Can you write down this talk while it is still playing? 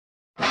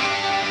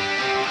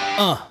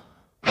Yeah.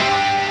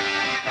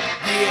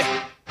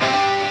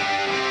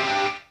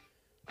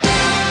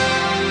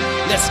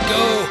 Let's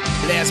go.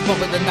 Last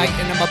bump of the night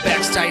and my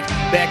back's tight.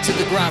 Back to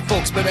the grind,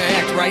 folks, better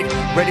act right.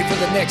 Ready for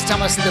the next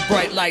time I see the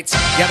bright lights.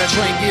 Gotta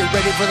train gear,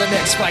 ready for the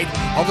next fight.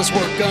 All this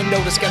work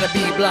unnoticed, gotta be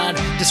blind.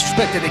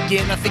 Disrespected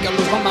again, I think I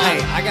lose my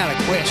mind. Hey, I got a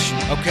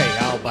question. Okay,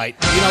 I'll bite.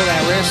 You know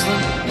that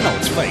wrestling? You know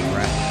it's fake,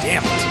 right?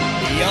 Damn it.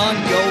 The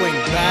ongoing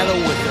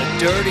battle with the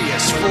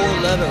dirtiest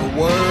four-letter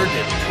word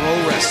in pro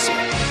wrestling.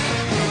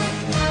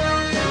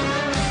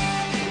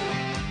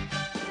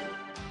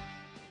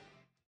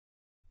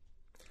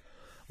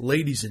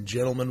 Ladies and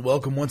gentlemen,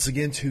 welcome once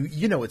again to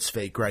You Know It's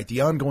Fake, right?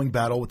 The ongoing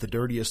battle with the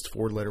dirtiest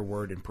four-letter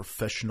word in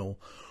professional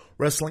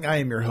wrestling. I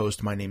am your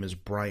host. My name is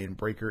Brian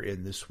Breaker,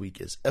 and this week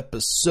is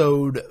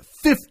episode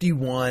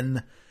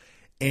 51.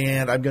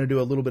 And I'm going to do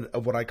a little bit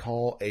of what I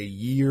call a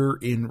year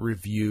in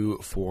review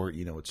for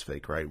You Know It's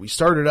Fake, right? We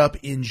started up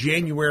in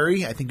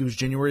January. I think it was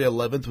January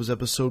 11th was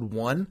episode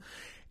 1.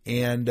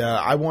 And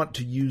I want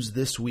to use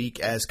this week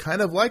as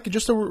kind of like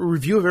just a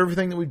review of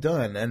everything that we've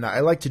done. And I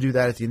like to do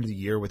that at the end of the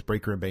year with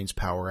Breaker and Bane's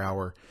Power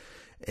Hour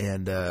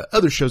and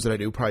other shows that I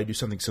do. Probably do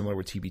something similar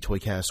with TB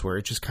Toycast, where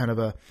it's just kind of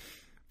a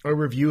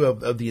review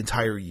of the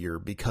entire year.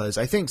 Because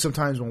I think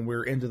sometimes when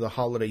we're into the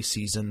holiday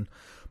season,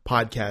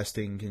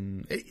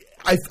 podcasting,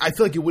 I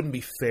feel like it wouldn't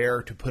be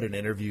fair to put an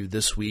interview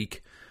this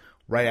week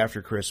right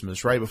after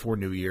Christmas, right before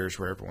New Year's,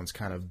 where everyone's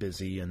kind of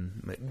busy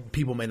and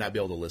people may not be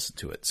able to listen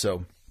to it.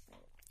 So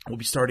we'll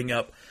be starting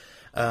up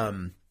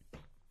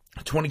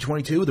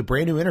 2022 with a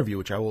brand new interview,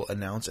 which I will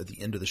announce at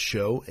the end of the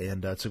show.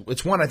 And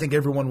it's one I think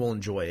everyone will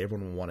enjoy,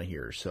 everyone will want to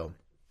hear. So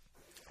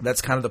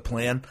that's kind of the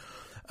plan.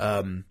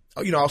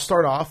 I'll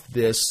start off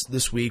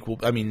this week.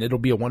 It'll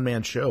be a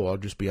one-man show. I'll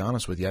just be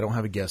honest with you. I don't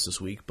have a guest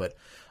this week, but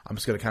I'm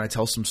just going to kind of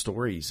tell some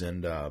stories.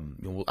 And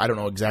I don't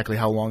know exactly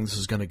how long this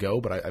is going to go,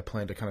 but I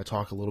plan to kind of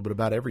talk a little bit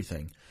about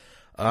everything.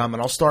 And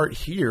I'll start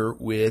here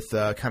with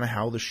kind of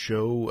how the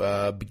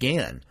show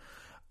began.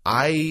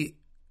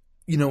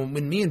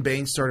 When me and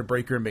Bane started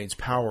Breaker and Bane's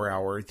Power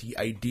Hour, the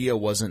idea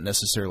wasn't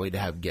necessarily to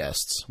have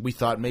guests. We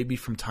thought maybe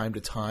from time to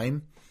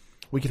time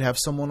we could have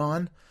someone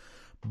on,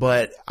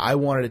 but I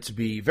wanted it to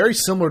be very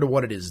similar to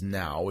what it is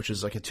now, which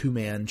is like a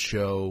two-man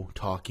show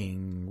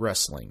talking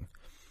wrestling.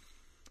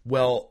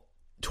 Well,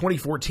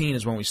 2014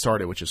 is when we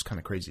started, which is kind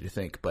of crazy to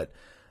think, but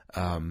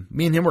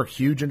me and him were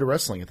huge into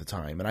wrestling at the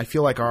time, and I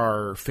feel like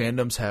our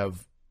fandoms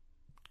have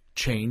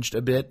changed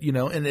a bit,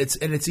 and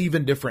it's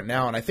even different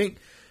now, and I think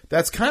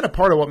that's kind of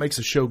part of what makes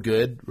a show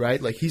good,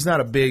 right? Like he's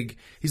not big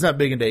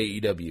into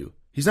AEW.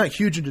 He's not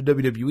huge into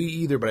WWE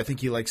either, but I think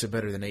he likes it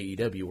better than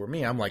AEW. Where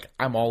me,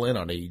 I'm all in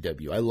on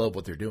AEW. I love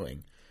what they're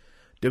doing.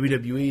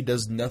 WWE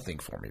does nothing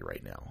for me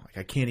right now. Like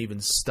I can't even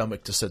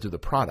stomach to sit through the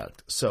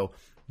product. So,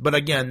 but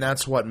again,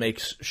 that's what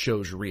makes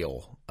shows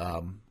real.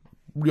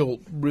 Real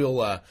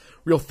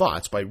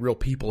thoughts by real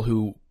people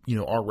who,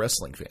 are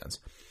wrestling fans.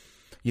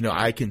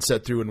 I can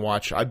sit through and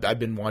watch. I've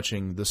been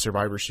watching the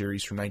Survivor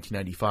Series from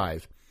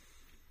 1995.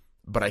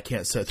 But I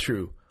can't sit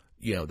through,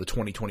 the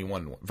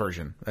 2021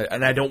 version.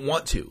 And I don't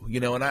want to,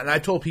 and I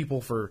told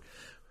people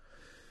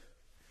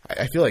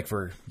I feel like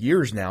for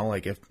years now,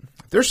 like if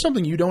there's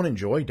something you don't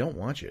enjoy, don't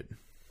watch it.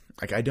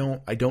 Like I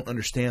don't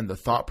understand the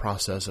thought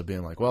process of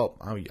being like, well,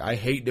 I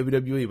hate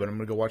WWE, but I'm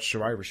going to go watch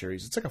Survivor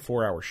Series. It's like a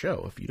 4-hour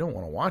show. If you don't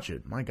want to watch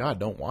it, my God,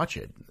 don't watch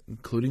it,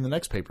 including the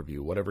next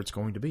pay-per-view, whatever it's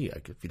going to be.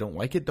 Like if you don't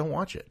like it, don't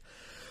watch it.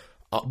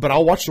 But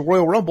I'll watch the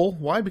Royal Rumble.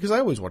 Why? Because I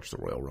always watch the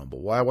Royal Rumble.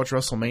 Why I watch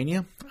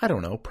WrestleMania? I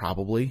don't know.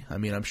 Probably.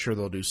 I'm sure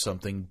they'll do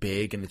something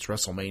big, and it's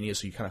WrestleMania,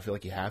 so you kind of feel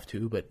like you have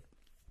to. But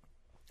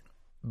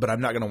I'm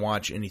not going to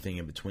watch anything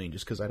in between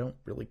just because I don't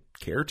really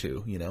care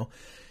to,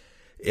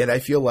 And I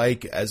feel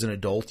like as an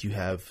adult, you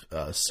have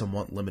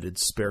somewhat limited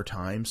spare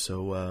time.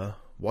 So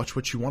watch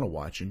what you want to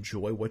watch.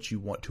 Enjoy what you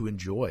want to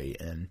enjoy,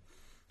 and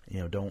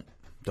don't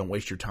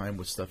waste your time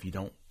with stuff you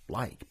don't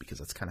like, because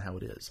that's kind of how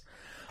it is.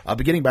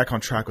 But getting back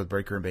on track with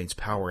Breaker and Bane's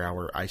Power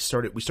Hour,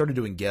 we started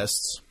doing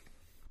guests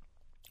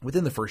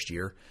within the first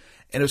year,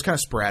 and it was kind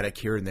of sporadic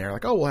here and there.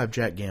 Like, oh, we'll have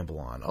Jack Gamble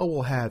on. Oh,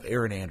 we'll have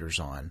Aaron Anders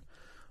on.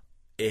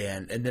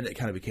 And then it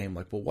kind of became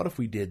like, well, what if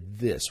we did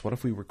this? What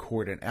if we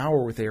record an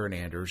hour with Aaron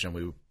Anders and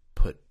we would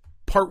put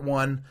part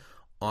 1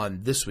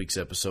 on this week's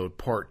episode,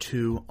 part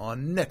 2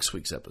 on next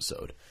week's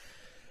episode?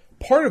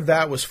 Part of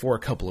that was for a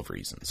couple of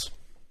reasons.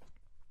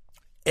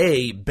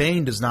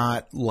 Bane does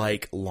not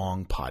like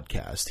long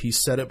podcasts.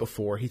 He's said it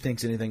before. He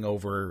thinks anything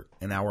over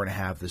an hour and a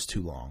half is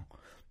too long.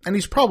 And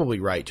he's probably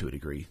right to a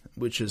degree,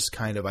 which is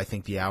kind of, I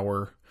think, the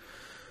hour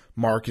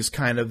mark is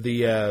kind of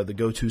the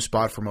go-to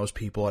spot for most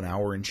people. An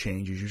hour and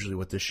change is usually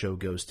what this show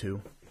goes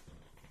to.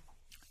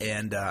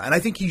 And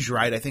I think he's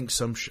right. I think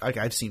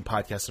I've seen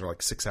podcasts that are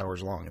like 6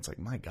 hours long. It's like,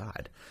 my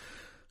God,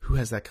 who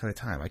has that kind of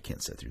time? I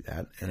can't sit through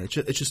that. And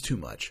it's just too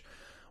much.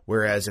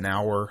 Whereas an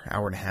hour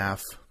and a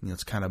half,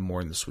 it's kind of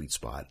more in the sweet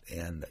spot.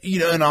 And,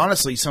 and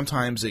honestly,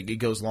 sometimes it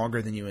goes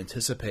longer than you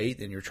anticipate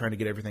and you're trying to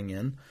get everything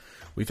in.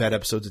 We've had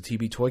episodes of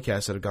TB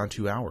Toycast that have gone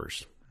 2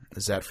 hours.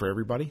 Is that for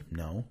everybody?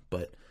 No,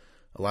 but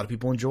A lot of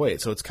people enjoy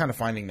it. So it's kind of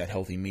finding that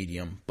healthy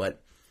medium.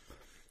 But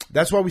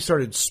that's why we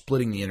started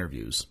splitting the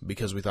interviews,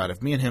 because we thought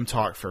if me and him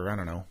talk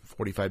for,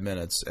 45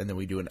 minutes, and then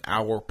we do an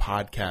hour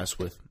podcast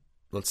with,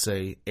 let's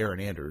say, Aaron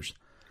Anders,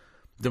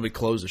 then we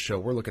close the show.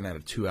 We're looking at a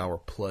 2-hour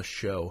plus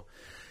show.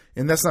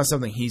 And that's not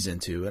something he's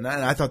into. And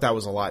I thought that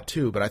was a lot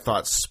too, but I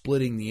thought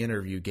splitting the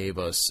interview gave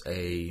us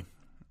a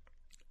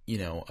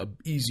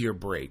easier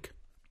break.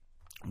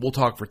 We'll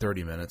talk for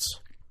 30 minutes.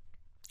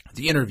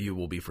 The interview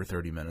will be for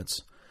 30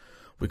 minutes.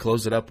 We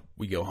close it up.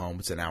 We go home.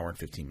 It's an hour and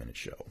 15-minute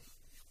show.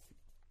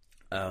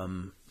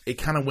 It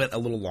kind of went a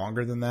little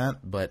longer than that,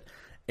 but,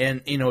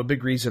 a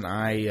big reason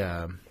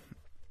I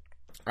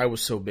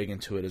was so big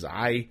into it is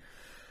I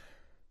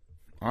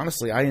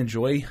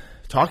enjoy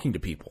talking to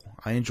people.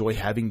 I enjoy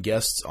having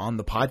guests on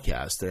the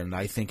podcast, and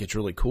I think it's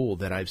really cool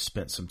that I've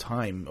spent some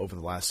time over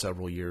the last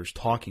several years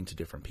talking to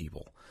different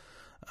people.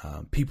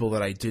 People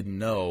that I didn't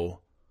know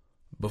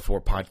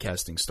before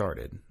podcasting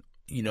started,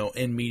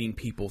 and meeting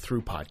people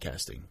through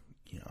podcasting.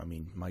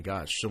 My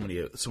gosh, so many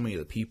of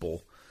the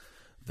people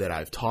that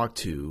I've talked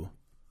to.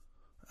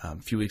 A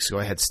few weeks ago,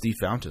 I had Steve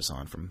Fountas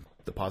on from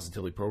the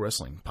Positively Pro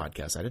Wrestling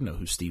podcast. I didn't know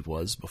who Steve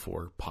was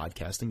before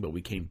podcasting, but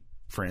we became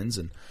friends,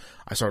 and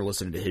I started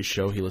listening to his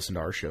show. He listened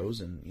to our shows,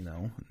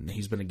 and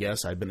he's been a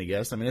guest. I've been a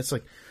guest. It's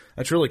like,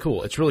 that's really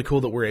cool. It's really cool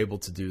that we're able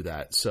to do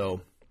that.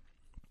 So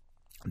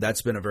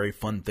that's been a very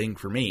fun thing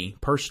for me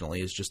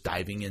personally, is just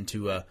diving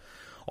into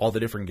all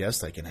the different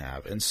guests I can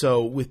have. And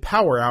so with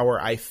Power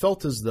Hour, I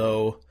felt as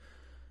though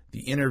the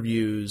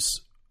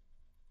interviews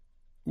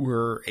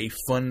were a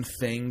fun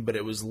thing, but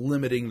it was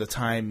limiting the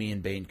time me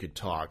and Bane could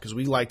talk, because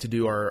we like to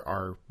do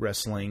our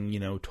wrestling,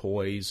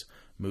 toys,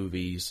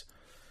 movies,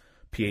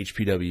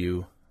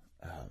 PHPW,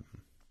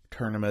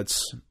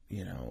 tournaments,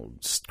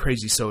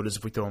 crazy sodas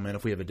if we throw them in,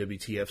 if we have a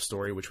WTF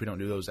story, which we don't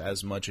do those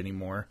as much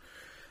anymore.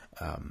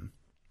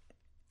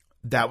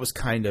 That was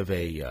kind of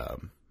a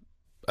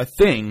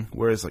thing,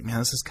 whereas like, man,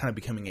 this is kind of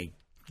becoming a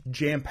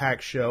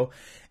jam-packed show,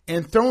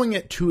 and throwing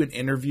it to an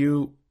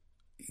interview,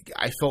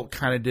 I felt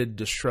kind of did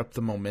disrupt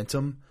the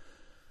momentum.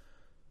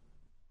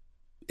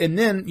 And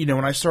then,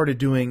 when I started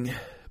doing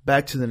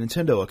Back to the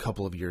Nintendo a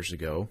couple of years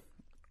ago,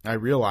 I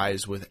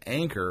realized with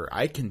Anchor,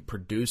 I can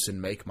produce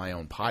and make my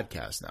own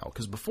podcast now.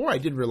 Because before I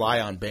did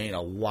rely on Bane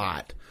a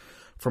lot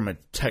from a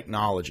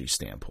technology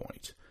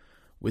standpoint.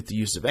 With the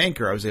use of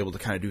Anchor, I was able to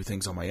kind of do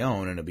things on my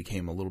own, and it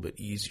became a little bit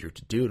easier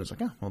to do. And I was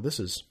like, this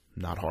is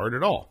not hard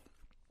at all.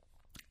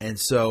 And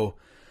so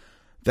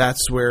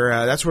that's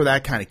where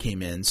that kind of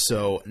came in.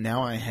 So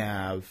now I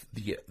have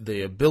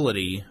the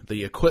ability,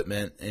 the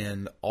equipment,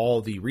 and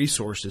all the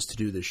resources to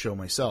do this show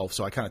myself.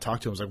 So I kind of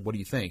talked to him. I was like, what do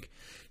you think?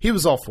 He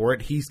was all for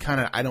it. He's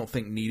kind of, I don't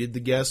think, needed the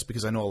guests,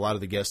 because I know a lot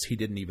of the guests he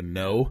didn't even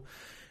know,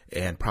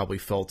 and probably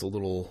felt a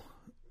little,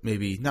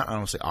 maybe, not, I don't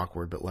want to say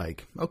awkward, but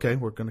like, okay,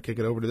 we're going to kick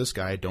it over to this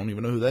guy. I don't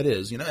even know who that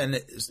is,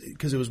 and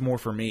because it was more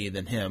for me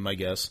than him, I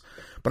guess.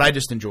 But I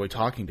just enjoy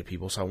talking to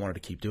people, so I wanted to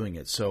keep doing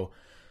it. So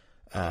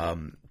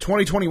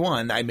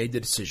 2021, I made the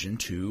decision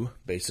to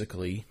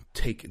basically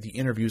take the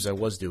interviews I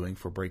was doing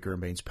for Breaker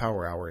and Bane's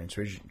Power Hour and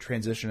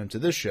transition them to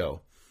this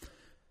show.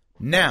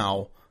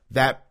 Now,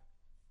 that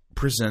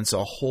presents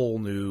a whole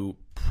new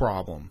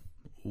problem.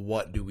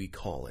 What do we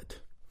call it?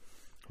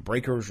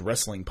 Breaker's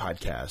Wrestling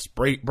Podcast.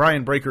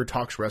 Brian Breaker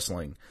Talks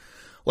Wrestling.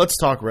 Let's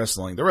talk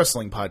wrestling. The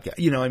wrestling podcast.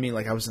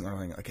 I was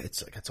thinking,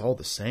 it's all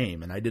the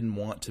same, and I didn't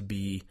want to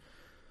be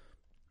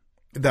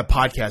that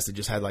podcast that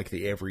just had like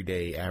the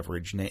everyday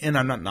average name. And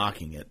I'm not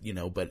knocking it,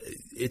 but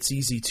it's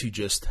easy to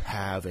just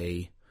have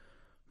a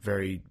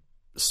very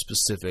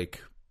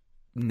specific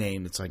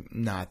name that's like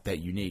not that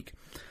unique.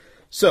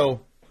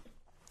 So,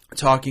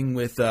 talking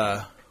with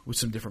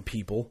some different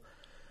people,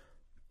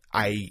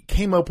 I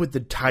came up with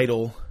the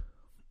title,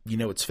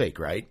 It's Fake,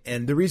 right?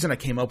 And the reason I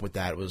came up with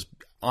that was,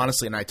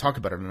 honestly, and I talk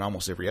about it in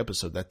almost every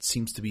episode, that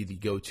seems to be the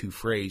go-to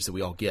phrase that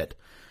we all get.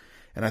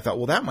 And I thought,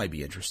 well, that might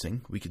be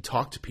interesting. We could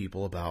talk to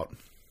people about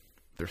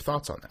their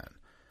thoughts on that.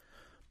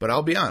 But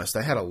I'll be honest,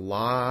 I had a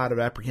lot of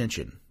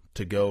apprehension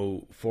to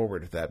go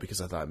forward with that,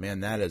 because I thought,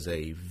 man, that is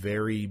a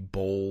very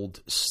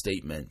bold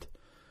statement.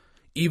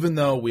 Even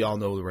though we all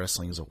know the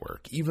wrestling is a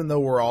work, even though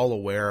we're all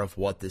aware of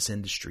what this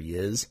industry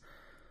is,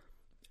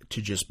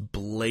 to just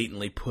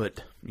blatantly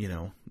put,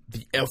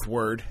 the F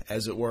word,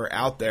 as it were,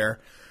 out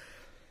there,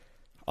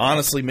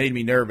 honestly made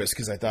me nervous,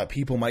 because I thought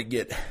people might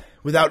get,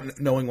 without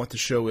knowing what the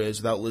show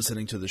is, without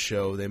listening to the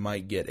show, they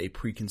might get a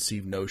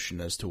preconceived notion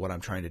as to what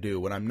I'm trying to do.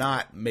 When I'm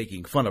not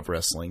making fun of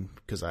wrestling,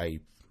 because I,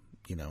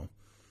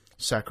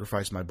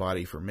 sacrificed my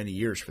body for many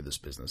years for this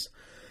business.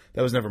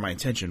 That was never my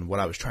intention. What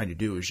I was trying to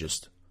do is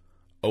just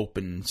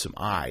open some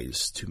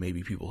eyes to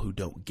maybe people who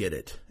don't get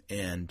it,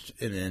 and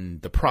in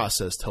the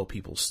process tell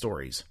people's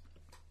stories.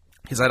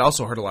 Because I'd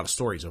also heard a lot of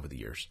stories over the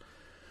years.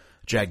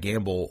 Jack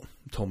Gamble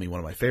told me one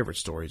of my favorite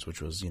stories,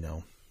 which was,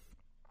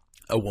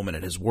 a woman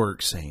at his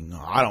work saying,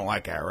 I don't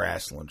like that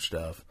wrestling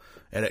stuff,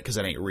 because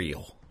it ain't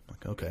real. I'm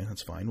like, okay,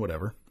 that's fine,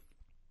 whatever.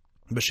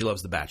 But she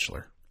loves The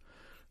Bachelor.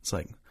 It's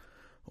like,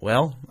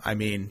 well,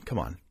 come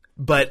on.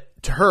 But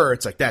to her,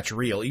 it's like, that's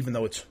real, even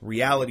though it's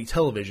reality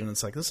television.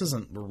 It's like, this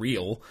isn't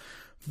real.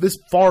 This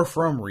far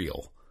from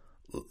real.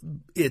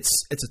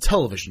 It's a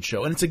television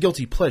show, and it's a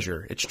guilty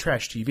pleasure. It's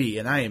trash TV,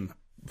 and I am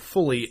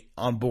fully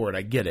on board.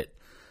 I get it.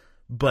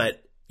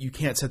 But you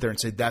can't sit there and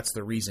say that's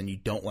the reason you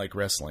don't like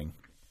wrestling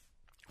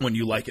when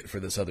you like it for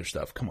this other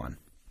stuff. Come on.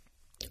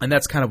 And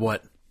that's kind of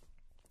what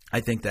I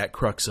think that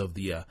crux of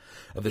the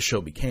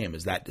show became,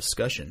 is that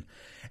discussion.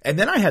 And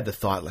then I had the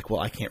thought, like,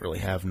 well, I can't really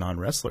have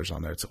non-wrestlers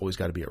on there. It's always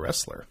got to be a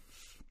wrestler.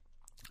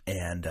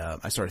 And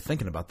I started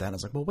thinking about that, and I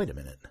was like, well, wait a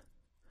minute.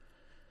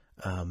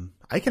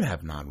 I can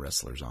have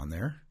non-wrestlers on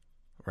there,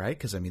 right?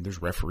 Because, I mean,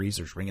 there's referees,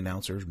 there's ring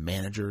announcers,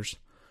 managers,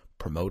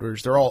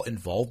 promoters. They're all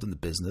involved in the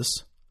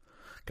business.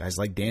 Guys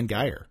like Dan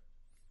Geyer.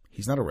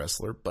 He's not a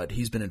wrestler, but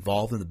he's been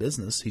involved in the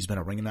business. He's been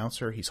a ring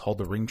announcer. He's hauled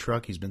the ring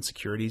truck. He's been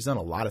security. He's done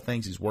a lot of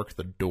things. He's worked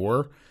the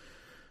door.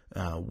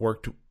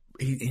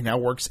 He now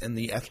works in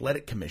the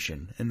athletic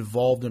commission,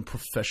 involved in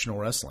professional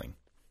wrestling.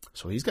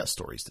 So he's got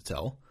stories to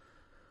tell.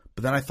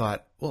 But then I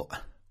thought, well,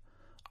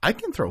 I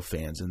can throw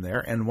fans in there.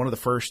 And one of the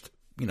first,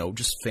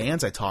 just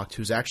fans I talked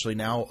to is actually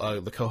now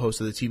the co-host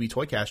of the TV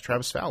Toycast,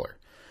 Travis Fowler.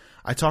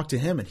 I talked to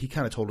him, and he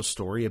kind of told a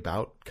story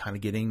about kind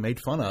of getting made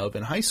fun of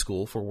in high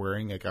school for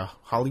wearing like a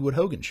Hollywood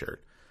Hogan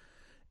shirt,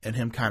 and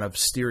him kind of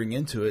steering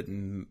into it,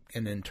 and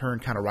in turn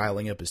kind of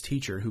riling up his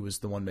teacher, who was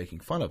the one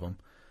making fun of him.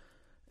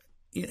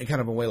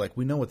 Kind of a way like,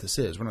 we know what this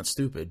is. We're not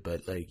stupid,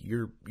 but like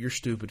you're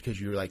stupid because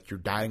you're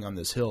dying on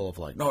this hill of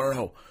like,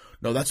 no,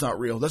 that's not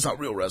real. That's not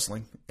real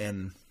wrestling.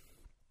 And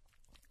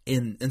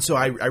so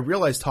I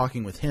realized,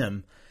 talking with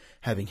him,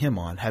 having him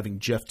on, having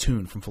Jeff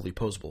Toon from Fully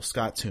Posable,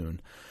 Scott Toon,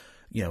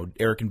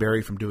 Eric and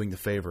Barry from Doing the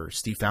Favor,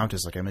 Steve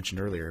Fountas, like I mentioned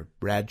earlier,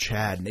 Brad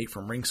Chad, Nate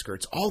from Ring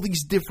Skirts, all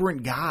these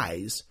different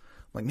guys.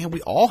 Like, man,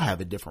 we all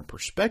have a different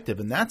perspective.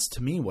 And that's,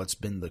 to me, what's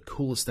been the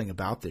coolest thing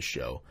about this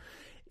show,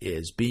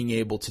 is being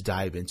able to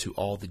dive into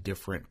all the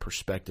different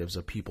perspectives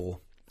of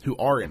people who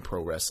are in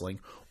pro wrestling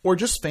or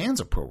just fans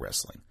of pro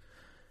wrestling.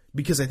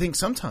 Because I think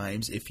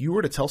sometimes if you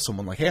were to tell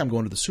someone like, hey, I'm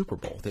going to the Super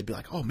Bowl, they'd be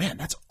like, oh man,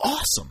 that's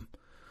awesome.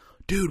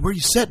 Dude, where are you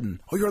sitting?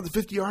 Oh, you're on the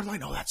 50-yard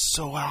line? Oh, that's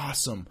so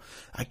awesome.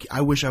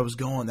 I wish I was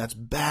going. That's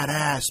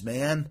badass,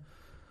 man.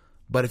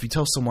 But if you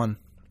tell someone,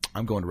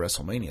 I'm going to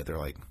WrestleMania, they're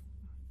like,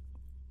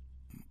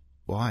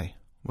 why?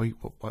 Why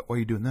are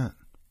you doing that?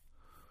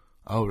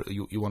 Oh,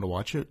 you want to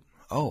watch it?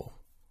 Oh,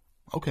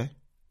 okay.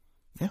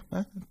 Yeah,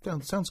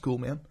 that sounds cool,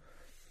 man.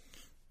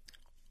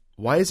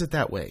 Why is it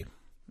that way?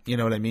 You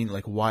know what I mean?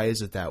 Like, why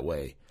is it that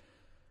way?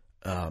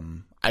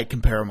 I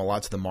compare them a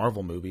lot to the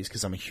Marvel movies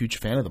because I'm a huge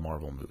fan of the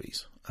Marvel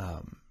movies.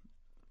 I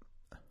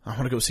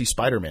want to go see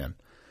Spider-Man.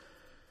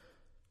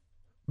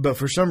 But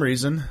for some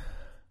reason,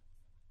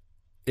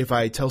 if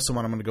I tell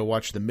someone I'm going to go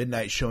watch the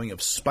midnight showing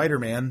of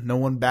Spider-Man, no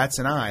one bats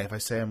an eye. If I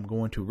say I'm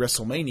going to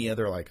WrestleMania,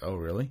 they're like, oh,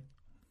 really?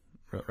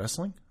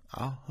 Wrestling?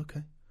 Oh,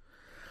 okay.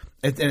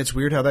 And it's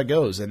weird how that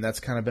goes. And that's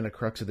kind of been a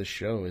crux of the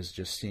show, is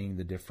just seeing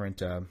the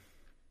different...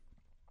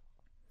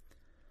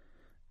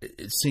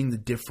 seeing the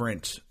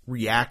different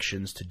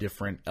reactions to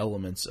different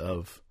elements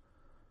of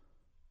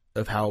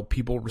how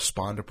people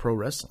respond to pro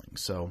wrestling.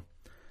 So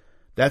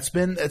it's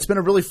been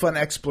a really fun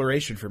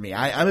exploration for me.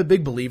 I'm a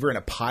big believer in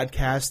a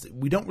podcast.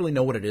 We don't really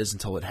know what it is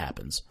until it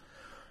happens.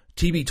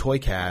 TB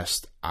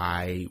Toycast,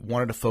 I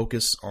wanted to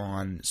focus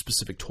on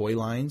specific toy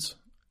lines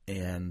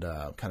and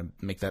kind of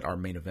make that our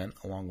main event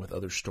along with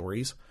other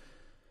stories,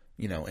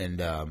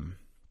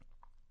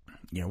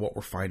 what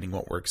we're finding,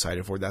 what we're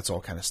excited for, that's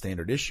all kind of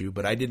standard issue.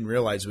 But I didn't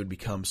realize it would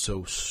become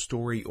so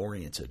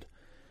story-oriented.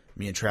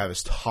 Me and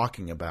Travis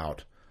talking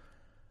about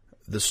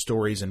the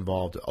stories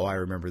involved. Oh, I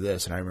remember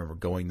this, and I remember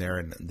going there,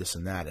 and this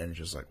and that. And it's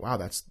just like, wow,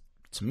 that's,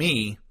 to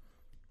me,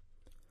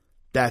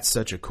 that's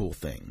such a cool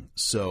thing.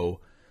 So,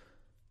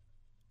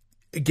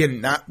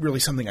 again, not really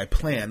something I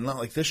planned. Not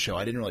like this show.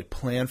 I didn't really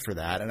plan for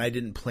that, and I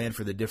didn't plan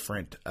for the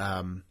different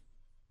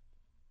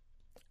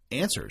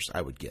answers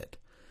I would get.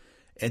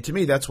 And to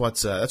me, that's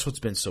what's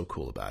been so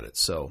cool about it.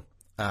 So,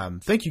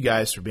 thank you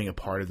guys for being a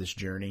part of this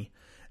journey,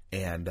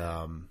 and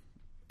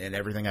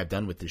everything I've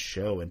done with this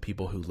show, and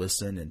people who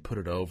listen and put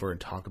it over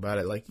and talk about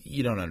it. Like,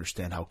 you don't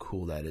understand how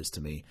cool that is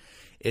to me.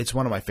 It's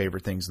one of my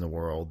favorite things in the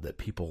world that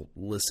people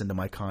listen to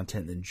my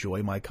content and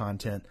enjoy my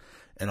content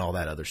and all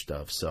that other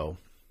stuff. So,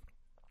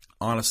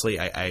 honestly,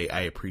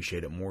 I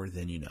appreciate it more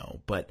than you know.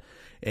 But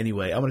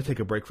anyway, I'm going to take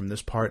a break from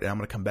this part, and I'm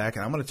going to come back,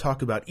 and I'm going to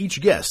talk about each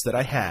guest that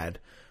I had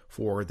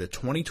for the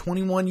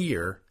 2021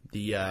 year,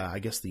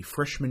 the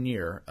freshman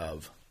year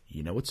of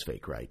You Know It's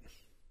Fake, Right?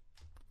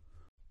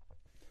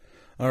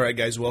 All right,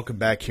 guys, welcome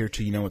back here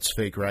to You Know It's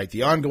Fake, Right?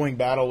 The ongoing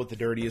battle with the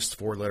dirtiest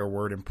four-letter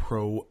word in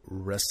pro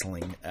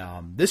wrestling.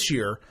 This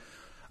year,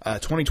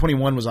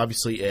 2021 was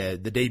obviously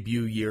the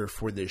debut year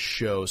for this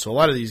show, so a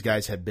lot of these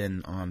guys have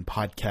been on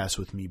podcasts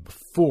with me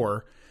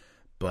before,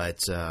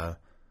 but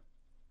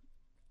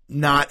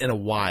not in a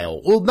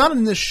while. Well, not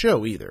in this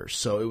show either.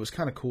 So it was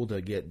kind of cool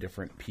to get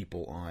different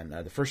people on.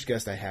 The first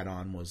guest I had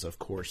on was, of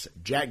course,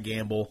 Jack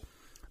Gamble.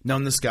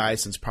 Known this guy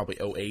since probably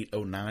 08,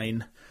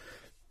 09.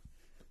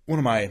 One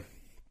of my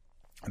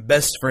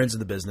best friends in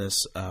the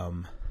business.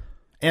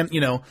 And,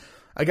 you know,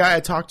 a guy I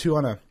talk to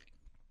on a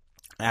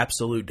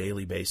absolute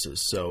daily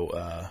basis.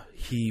 So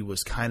he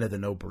was kind of the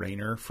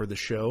no-brainer for the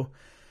show.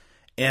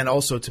 And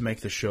also to make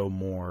the show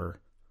more,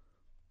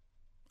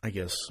 I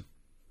guess,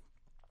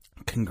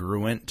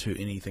 congruent to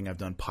anything I've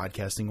done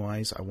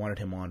podcasting-wise, I wanted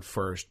him on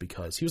first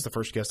because he was the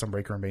first guest on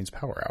Breaker and Bane's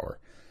Power Hour.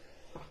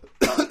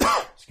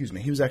 Excuse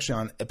me. He was actually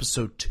on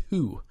episode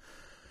 2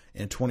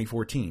 in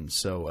 2014.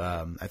 So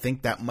I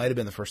think that might have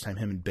been the first time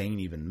him and Bane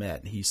even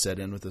met. He sat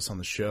in with us on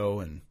the show,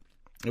 and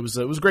it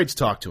was great to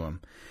talk to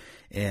him.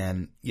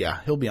 And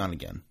yeah, he'll be on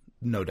again.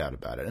 No doubt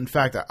about it. In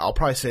fact, I'll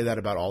probably say that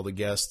about all the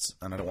guests,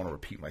 and I don't want to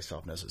repeat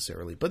myself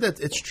necessarily, but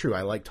it's true.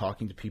 I like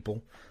talking to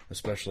people,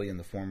 especially in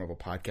the form of a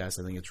podcast.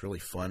 I think it's really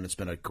fun. It's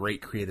been a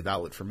great creative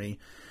outlet for me.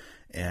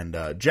 And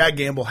Jack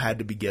Gamble had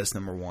to be guest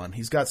number 1.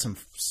 He's got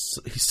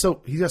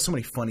so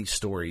many funny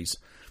stories.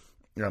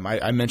 You know,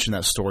 I mentioned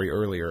that story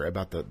earlier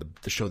about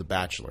the show The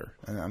Bachelor.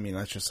 And I mean,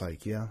 that's just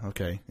like, yeah,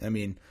 okay. I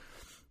mean,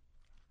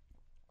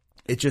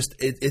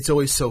 it's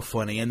always so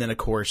funny. And then, of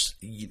course,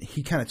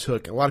 he kind of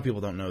took, a lot of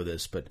people don't know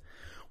this, but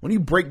when you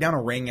break down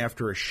a ring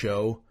after a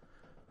show,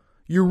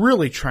 you're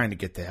really trying to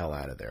get the hell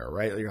out of there,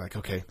 right? You're like,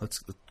 okay,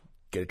 let's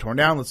get it torn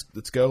down.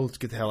 Let's go. Let's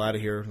get the hell out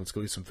of here. Let's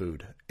go eat some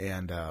food.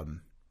 And,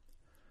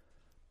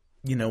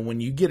 you know, when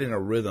you get in a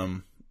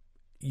rhythm,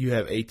 you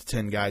have 8 to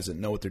 10 guys that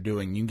know what they're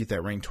doing. You can get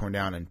that ring torn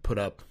down and put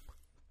up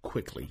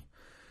quickly.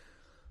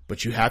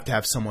 But you have to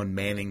have someone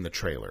manning the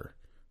trailer,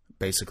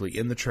 basically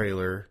in the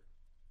trailer,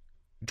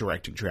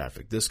 directing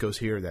traffic. This goes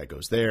here, that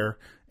goes there,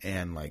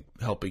 and like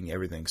helping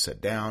everything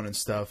set down and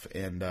stuff.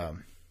 And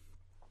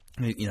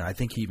you know, I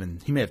think he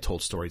may have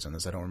told stories on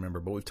this. I don't remember,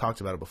 but we've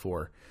talked about it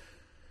before.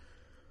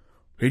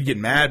 He'd get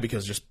mad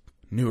because just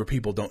newer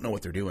people don't know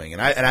what they're doing,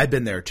 and I've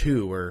been there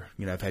too, where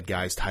you know I've had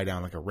guys tie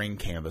down like a ring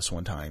canvas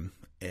one time,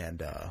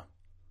 and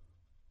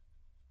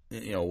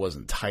you know it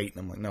wasn't tight,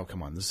 and I'm like, no,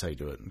 come on, this is how you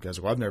do it. And guys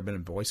are, well, I've never been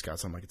in Boy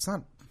Scouts. I'm like, it's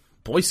not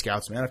Boy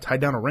Scouts, man. I've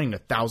tied down a ring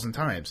 1,000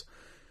 times.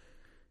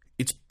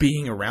 It's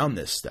being around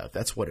this stuff.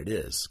 That's what it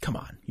is. Come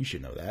on, you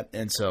should know that.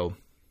 And so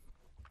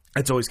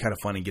it's always kind of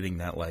funny getting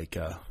that like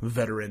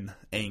veteran,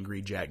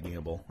 angry Jack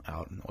Gamble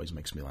out, and always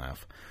makes me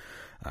laugh.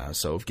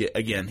 So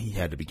again, he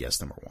had to be guest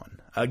number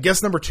 1.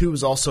 Guest number 2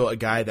 was also a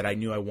guy that I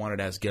knew I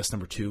wanted as guest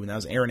number 2, and that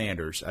was Aaron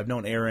Anders. I've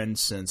known Aaron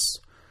since,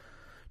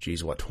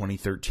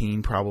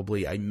 2013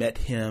 probably. I met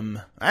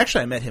him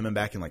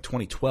back in like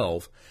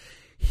 2012.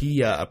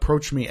 He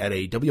approached me at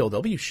a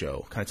WLW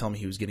show, kind of telling me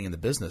he was getting in the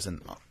business,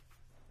 and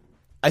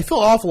I feel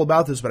awful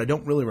about this, but I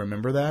don't really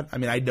remember that. I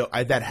mean,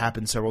 that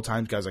happened several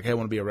times. Guys like, hey, I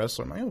want to be a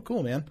wrestler. I'm like, oh,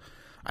 cool, man.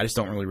 I just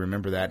don't really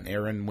remember that. And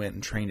Aaron went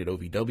and trained at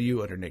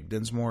OVW under Nick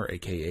Dinsmore,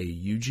 a.k.a.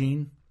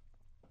 Eugene,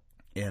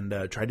 and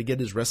tried to get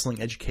his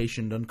wrestling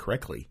education done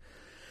correctly.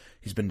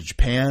 He's been to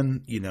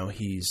Japan. You know,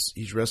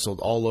 he's wrestled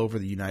all over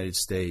the United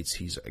States.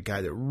 He's a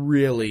guy that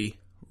really,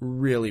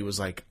 really was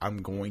like,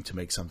 I'm going to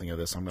make something of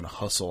this. I'm going to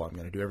hustle. I'm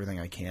going to do everything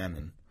I can.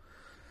 And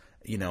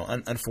you know,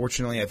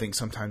 unfortunately, I think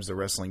sometimes the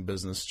wrestling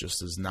business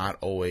just is not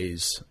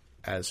always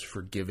as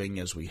forgiving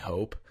as we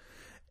hope.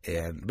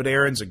 But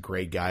Aaron's a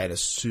great guy and a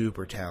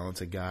super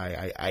talented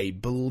guy. I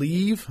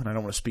believe, and I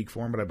don't want to speak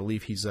for him, but I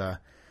believe he's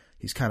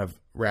kind of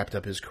wrapped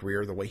up his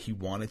career the way he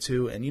wanted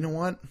to. And you know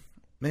what,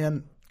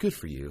 man, good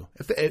for you.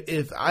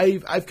 If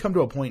I've come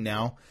to a point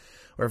now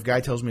where if a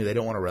guy tells me they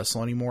don't want to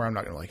wrestle anymore, I'm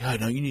not going to like, oh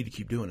no, you need to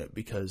keep doing it.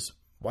 Because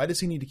why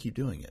does he need to keep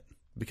doing it?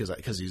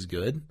 Because he's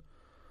good.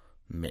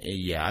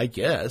 Yeah, I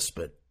guess,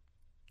 but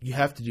you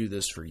have to do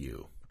this for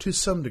you to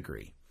some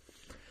degree.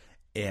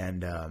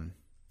 And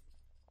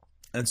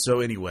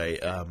so anyway,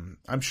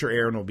 I'm sure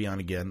Aaron will be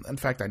on again. In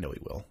fact, I know he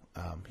will.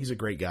 He's a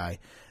great guy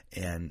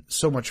and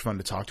so much fun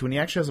to talk to. And he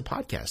actually has a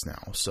podcast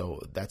now.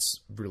 So that's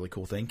a really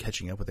cool thing,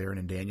 catching up with Aaron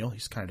and Daniel.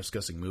 He's kind of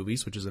discussing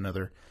movies, which is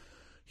another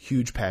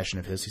huge passion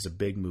of his. He's a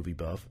big movie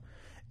buff.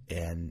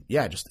 And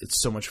yeah,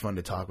 it's so much fun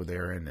to talk with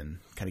Aaron and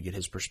kind of get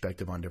his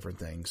perspective on different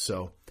things.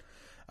 So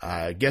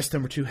guest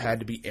number 2 had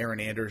to be Aaron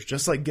Anders,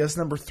 just like guest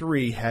number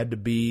 3 had to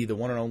be the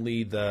one and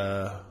only,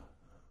 the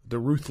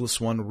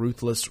ruthless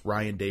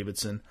Ryan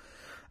Davidson,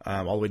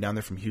 all the way down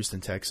there from Houston,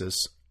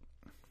 Texas.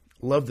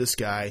 Love this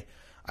guy.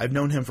 I've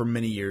known him for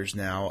many years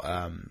now.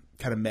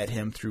 Kind of met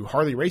him through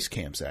Harley race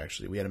camps,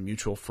 actually. We had a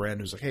mutual friend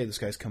who's like, hey, this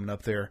guy's coming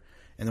up there.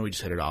 And then we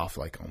just hit it off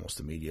like almost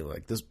immediately.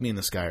 Like me and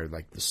this guy are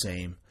like the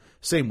same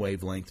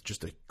wavelength,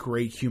 just a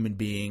great human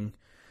being.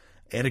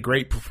 And a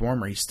great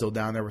performer. He's still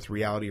down there with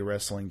Reality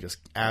Wrestling, just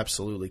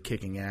absolutely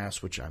kicking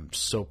ass, which I'm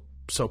so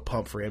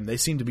pumped for him. They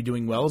seem to be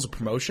doing well as a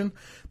promotion.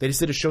 They just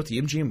did a show at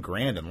the MGM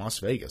Grand in Las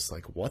Vegas.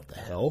 Like, what the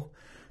hell?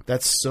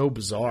 That's so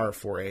bizarre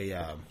for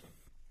an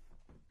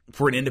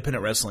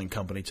independent wrestling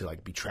company to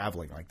like be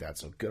traveling like that.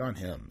 So good on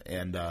him.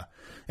 And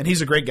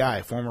he's a great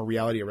guy, former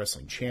Reality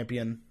Wrestling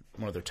champion,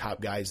 one of their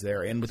top guys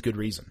there, and with good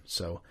reason.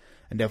 So,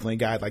 and definitely a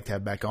guy I'd like to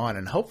have back on.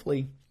 And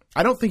hopefully,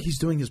 I don't think he's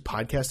doing his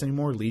podcast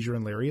anymore, Leisure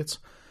and Lariats.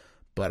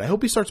 But I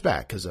hope he starts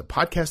back, because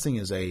podcasting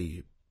is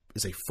a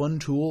fun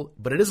tool,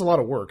 but it is a lot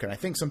of work, and I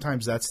think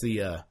sometimes that's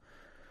the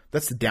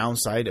that's the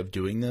downside of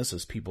doing this,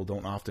 is people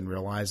don't often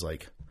realize,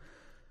 like,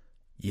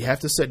 you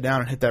have to sit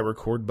down and hit that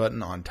record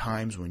button on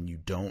times when you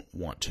don't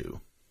want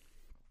to.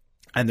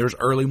 And there's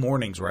early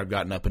mornings where I've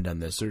gotten up and done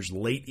this. There's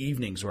late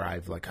evenings where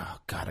I've like, oh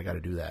God, I got to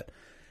do that.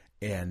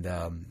 And,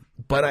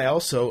 but I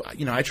also,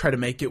 I try to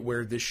make it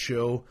where this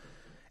show,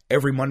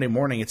 every Monday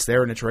morning, it's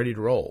there and it's ready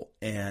to roll.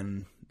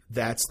 And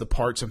that's the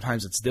part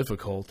sometimes it's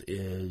difficult,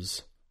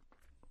 is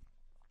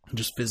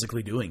just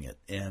physically doing it.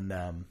 And,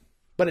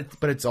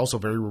 but it's also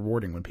very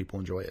rewarding when people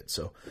enjoy it.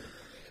 So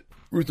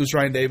Ruthless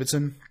Ryan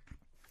Davidson,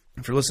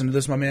 if you're listening to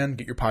this, my man,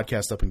 get your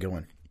podcast up and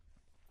going.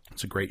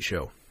 It's a great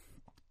show.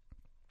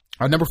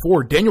 Number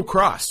 4, Daniel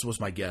Cross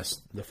was my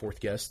guest, the 4th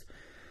guest.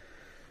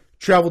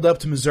 Traveled up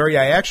to Missouri.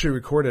 I actually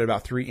recorded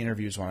about 3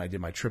 interviews when I did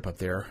my trip up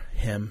there.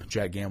 Him,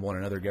 Jack Gamble, and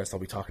another guest I'll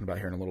be talking about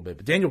here in a little bit.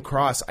 But Daniel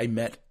Cross, I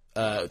met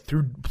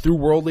through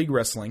World League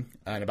Wrestling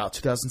in about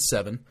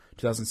 2006,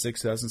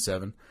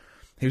 2007.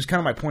 He was kind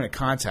of my point of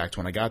contact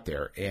when I got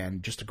there,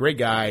 and just a great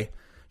guy.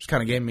 Just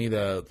kind of gave me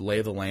the lay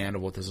of the land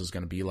of what this was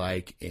going to be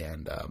like.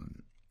 And,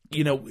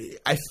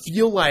 I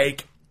feel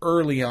like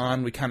early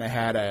on we kind of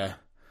had a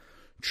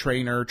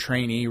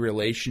trainer-trainee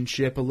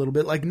relationship a little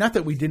bit. Like, not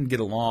that we didn't get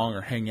along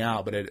or hang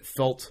out, but it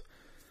felt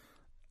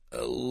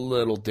a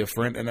little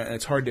different. And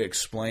it's hard to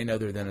explain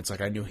other than it's like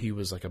I knew he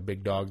was like a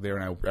big dog there,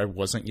 and I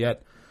wasn't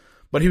yet.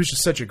 But he was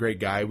just such a great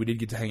guy. We did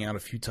get to hang out a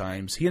few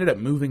times. He ended up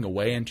moving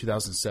away in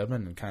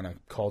 2007 and kind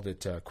of called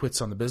it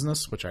quits on the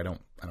business, which I don't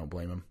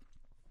blame him.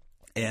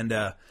 And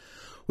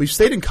we've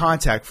stayed in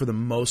contact for the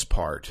most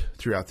part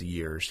throughout the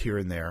years, here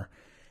and there.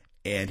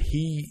 And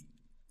he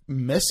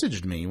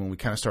messaged me when we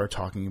kind of started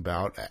talking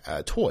about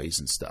toys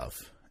and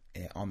stuff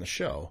on the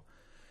show.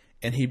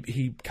 And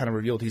he kind of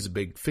revealed he's a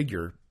big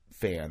figure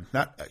fan.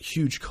 Not a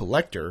huge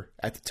collector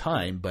at the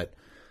time, but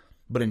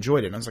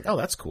enjoyed it. And I was like, oh,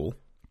 that's cool.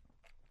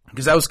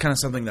 Because that was kind of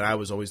something that I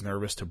was always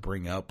nervous to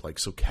bring up, like,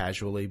 so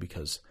casually,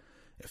 because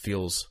it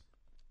feels,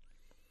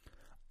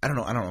 I don't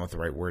know what the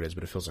right word is,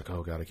 but it feels like,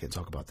 oh God, I can't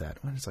talk about that.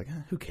 And it's like,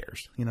 who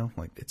cares?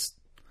 Like, it's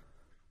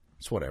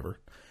whatever.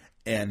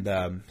 And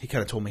he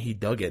kind of told me he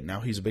dug it.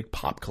 Now he's a big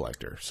pop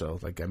collector. So,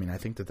 like, I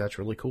think that's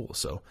really cool.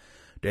 So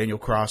Daniel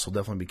Cross will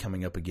definitely be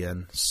coming up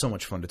again. So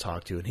much fun to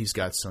talk to, and he's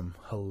got some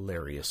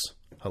hilarious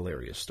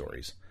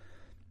stories.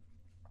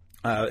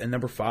 And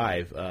number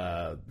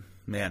 5,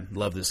 man,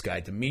 love this guy,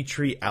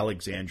 Dmitry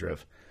Alexandrov.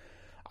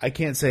 I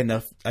can't say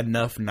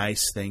enough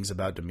nice things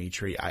about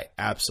Dmitry. I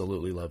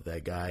absolutely love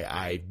that guy.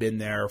 I've been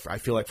there, I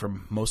feel like,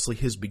 from mostly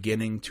his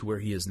beginning to where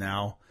he is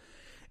now.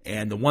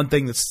 And the one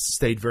thing that's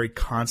stayed very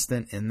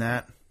constant in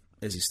that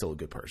is he's still a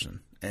good person.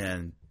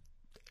 And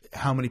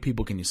how many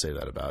people can you say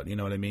that about? You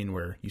know what I mean?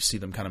 Where you see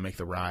them kind of make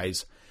the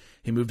rise.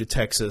 He moved to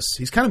Texas.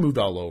 He's kind of moved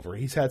all over.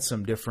 He's had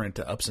some different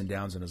ups and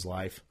downs in his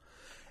life.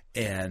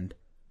 And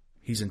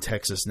he's in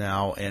Texas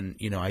now, and,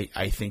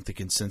 I think the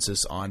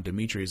consensus on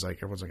Dmitry is like,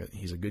 everyone's like,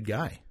 he's a good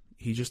guy.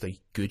 He's just a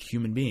good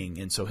human being.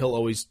 And so he'll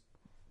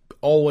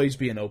always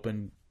be an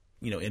open,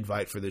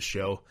 invite for this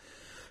show,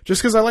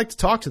 just because I like to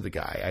talk to the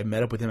guy. I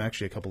met up with him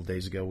actually a couple of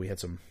days ago. We had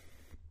some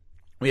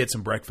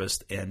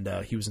breakfast, and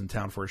he was in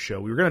town for a show.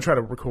 We were going to try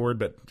to record,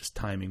 but just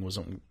timing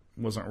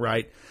wasn't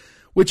right,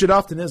 which it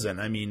often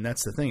isn't.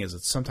 That's the thing, is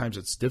sometimes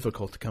it's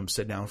difficult to come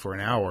sit down for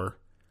an hour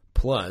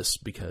plus,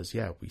 because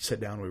we sit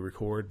down, we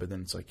record, but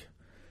then it's like,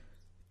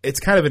 it's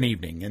kind of an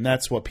evening, and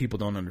that's what people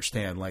don't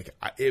understand. Like,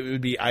 it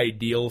would be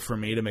ideal for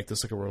me to make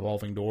this like a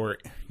revolving door.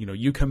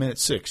 You come in at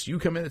 6, you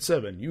come in at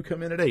 7, you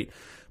come in at 8,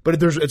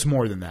 but it's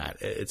more than that.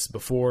 It's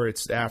before,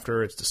 it's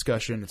after, it's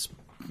discussion, it's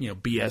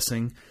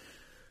BSing.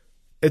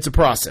 It's a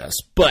process,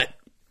 but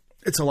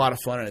it's a lot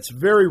of fun, and it's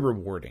very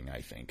rewarding,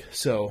 I think.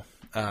 So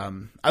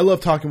I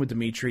love talking with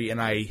Dmitry,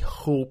 and I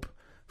hope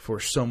for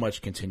so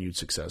much continued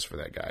success for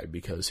that guy,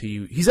 because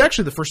he's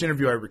actually the first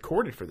interview I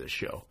recorded for this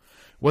show.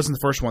 It wasn't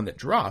the first one that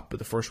dropped, but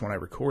the first one I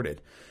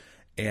recorded.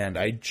 And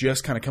I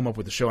just kind of come up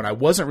with the show, and I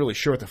wasn't really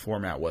sure what the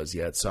format was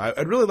yet. So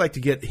I'd really like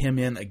to get him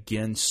in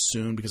again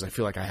soon, because I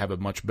feel like I have a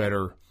much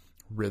better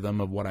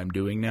rhythm of what I'm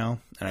doing now,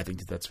 and I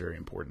think that's very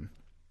important.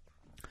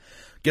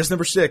 Guest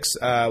number 6,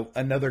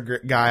 another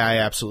guy I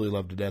absolutely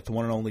love to death, the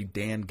one and only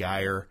Dan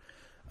Geyer.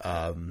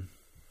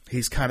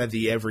 He's kind of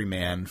the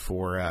everyman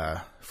for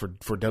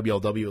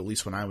WLW, at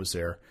least when I was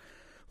there.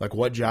 Like,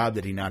 what job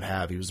did he not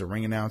have? He was the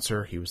ring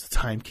announcer. He was the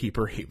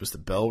timekeeper. He was the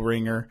bell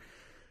ringer.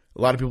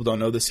 A lot of people don't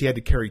know this. He had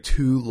to carry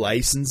 2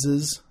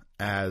 licenses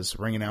as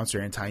ring announcer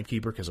and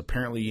timekeeper, because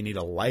apparently you need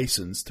a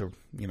license to,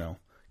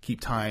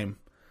 keep time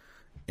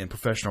in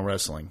professional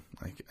wrestling.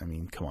 Like,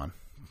 come on.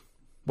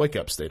 Wake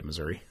up, state of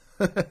Missouri.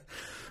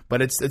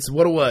 But it's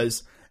what it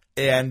was.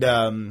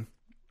 And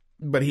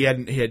but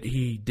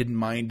he didn't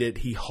mind it.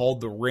 He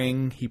hauled the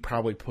ring. He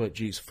probably put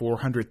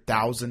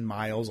 400,000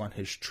 miles on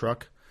his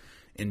truck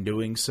in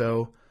doing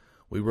so.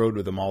 We rode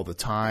with him all the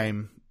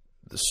time.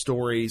 The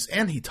stories,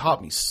 and he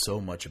taught me so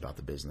much about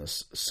the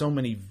business. So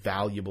many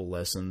valuable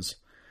lessons,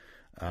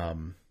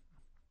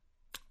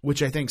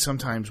 which I think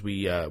sometimes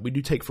we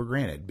do take for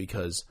granted,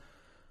 because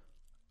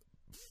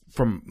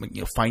from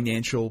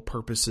financial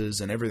purposes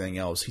and everything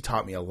else, he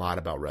taught me a lot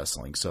about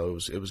wrestling. So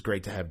it was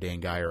great to have Dan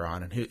Geyer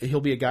on, and he'll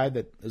be a guy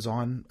that is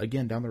on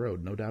again down the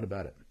road, no doubt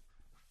about it.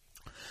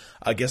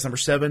 Guest number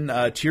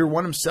 7, Tier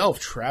 1 himself,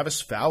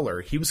 Travis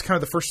Fowler. He was kind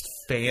of the first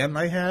fan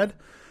I had,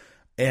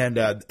 and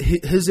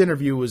his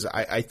interview was,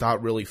 I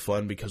thought, really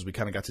fun because we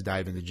kind of got to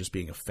dive into just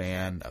being a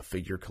fan, a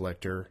figure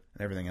collector,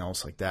 and everything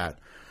else like that.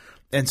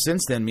 And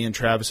since then, me and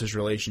Travis's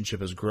relationship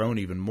has grown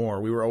even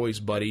more. We were always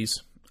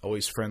buddies,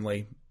 always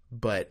friendly.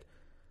 But,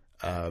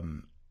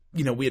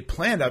 we had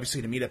planned,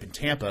 obviously, to meet up in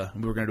Tampa,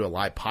 and we were going to do a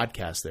live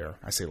podcast there.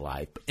 I say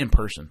live, but in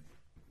person.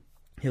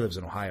 He lives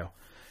in Ohio.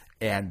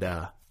 And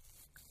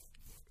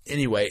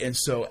anyway, and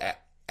so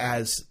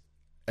as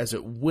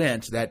it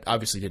went, that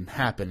obviously didn't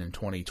happen in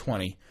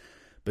 2020.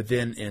 But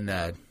then in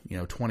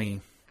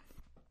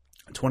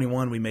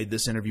 2021, we made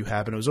this interview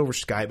happen. It was over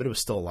Skype, but it was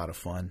still a lot of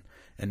fun.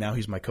 And now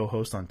he's my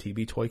co-host on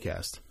TB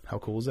Toycast. How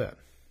cool is that?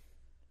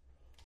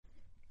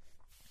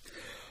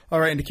 All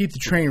right, and to keep the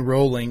train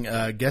rolling,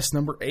 guest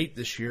number 8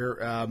 this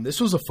year.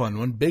 This was a fun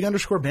one.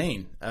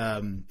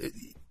 Big_Bane.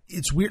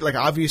 It's weird. Like,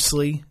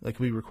 obviously, like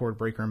we record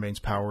Breaker and Bane's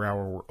Power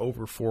Hour. We're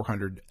over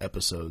 400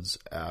 episodes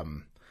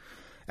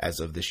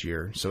as of this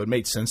year, so it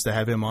made sense to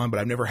have him on.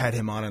 But I've never had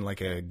him on in like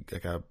a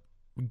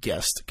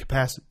guest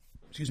capacity.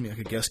 Like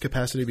a guest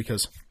capacity,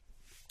 because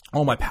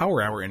all my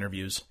Power Hour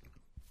interviews,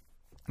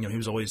 he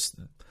was always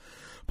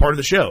part of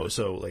the show.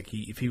 So like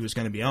if he was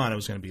going to be on, it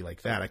was going to be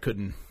like that. I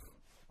couldn't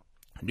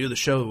do the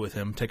show with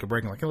him, take a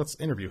break, and like, hey, let's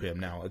interview him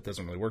now. It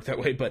doesn't really work that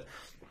way, but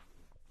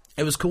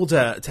it was cool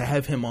to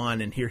have him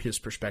on and hear his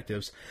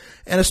perspectives,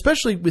 and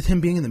especially with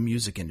him being in the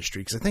music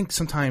industry, because I think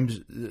sometimes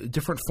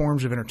different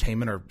forms of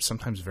entertainment are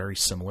sometimes very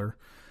similar,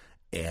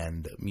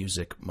 and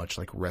music, much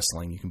like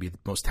wrestling, you can be the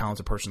most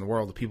talented person in the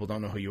world. If people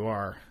don't know who you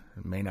are,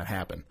 it may not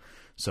happen.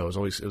 So it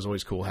was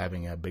always cool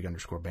having a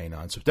Big_Bane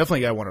on. So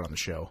definitely I wanted on the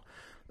show.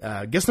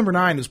 Guest number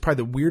 9 is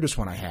probably the weirdest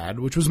one I had,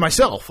 which was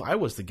myself. I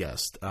was the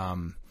guest.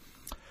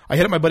 I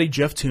hit up my buddy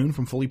Jeff Toon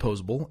from Fully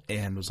Posable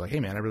and was like, hey,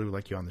 man, I really would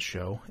like you on the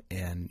show.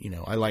 And,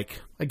 I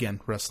like, again,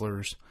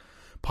 wrestlers,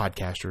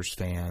 podcasters,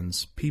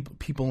 fans,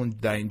 people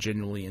that I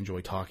genuinely enjoy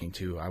talking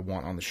to, I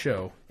want on the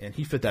show. And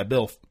he fit that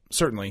bill,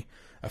 certainly.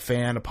 A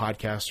fan, a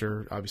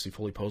podcaster. Obviously,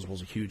 Fully Posable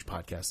is a huge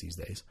podcast these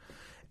days.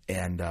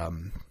 And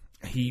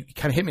he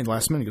kind of hit me in the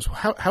last minute. He goes,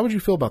 well, how would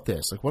you feel about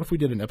this? Like, what if we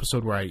did an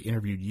episode where I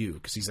interviewed you?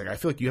 Because he's like, I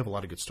feel like you have a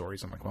lot of good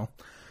stories. I'm like, well,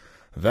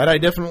 that I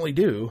definitely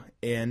do.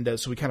 And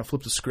so we kind of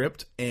flipped the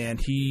script, and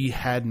he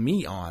had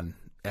me on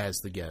as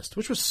the guest,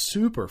 which was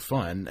super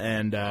fun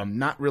and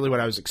not really what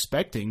I was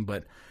expecting,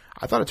 but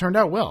I thought it turned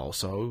out well.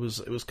 So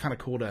it was kind of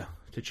cool to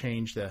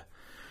change the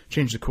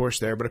course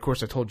there. But of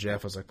course, I told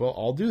Jeff, I was like, well,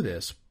 I'll do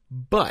this,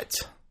 but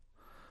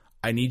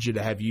I need you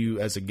to have you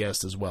as a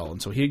guest as well.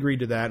 And so he agreed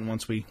to that. And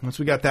once we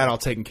got that all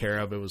taken care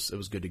of, it was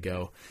good to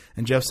go.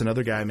 And Jeff's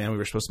another guy, man. We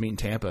were supposed to meet in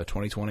Tampa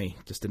 2020.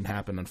 Just didn't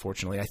happen,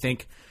 unfortunately. I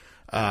think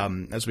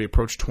as we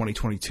approach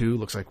 2022,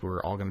 looks like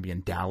we're all going to be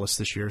in Dallas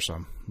this year. So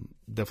I'm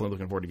definitely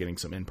looking forward to getting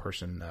some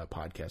in-person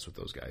podcasts with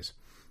those guys.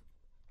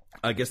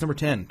 Guest number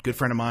 10, good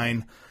friend of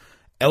mine,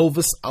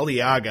 Elvis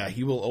Aliaga.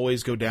 He will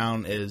always go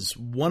down as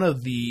one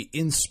of the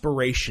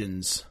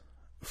inspirations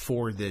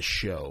for this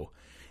show.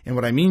 And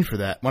what I mean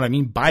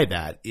by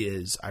that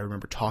is I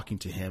remember talking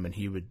to him, and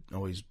he would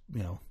always,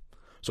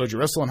 so did you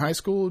wrestle in high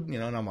school? And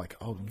I'm like,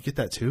 oh, you get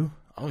that too?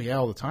 Oh yeah,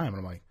 all the time. And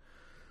I'm like,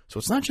 so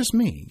it's not just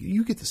me.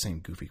 You get the same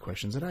goofy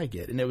questions that I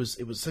get. And it was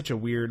such a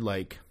weird,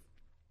 like,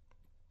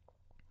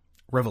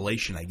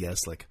 revelation, I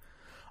guess. Like,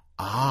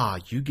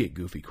 you get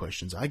goofy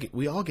questions.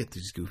 We all get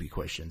these goofy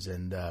questions.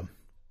 And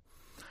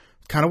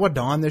kind of what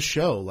dawned this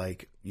show,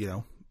 like,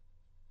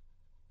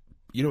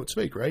 it's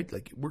fake, right?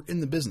 Like, we're in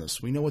the business.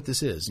 We know what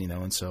this is,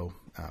 and so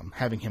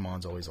having him on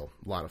is always a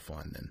lot of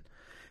fun. And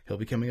he'll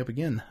be coming up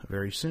again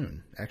very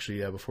soon.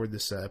 Actually, before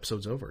this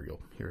episode's over,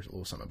 you'll hear a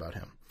little something about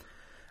him.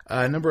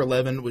 Number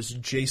 11 was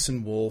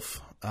Jason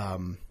Wolf.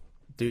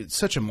 Dude,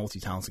 such a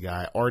multi-talented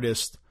guy.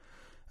 Artist,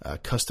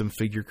 custom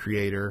figure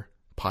creator,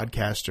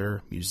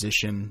 podcaster,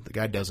 musician. The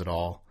guy does it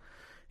all.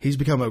 He's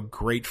become a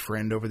great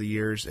friend over the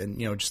years. And,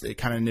 just it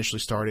kind of initially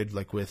started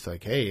with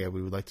hey,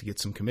 we would like to get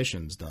some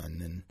commissions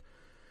done. And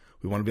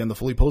we want to be on the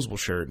Fully Posable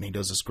shirt. And he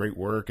does this great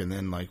work. And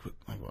then well,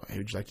 hey,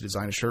 would you like to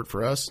design a shirt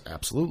for us?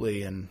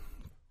 Absolutely. And,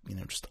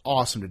 just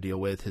awesome to deal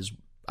with.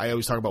 I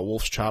always talk about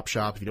Wolf's Chop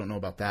Shop. If you don't know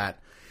about that,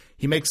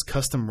 he makes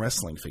custom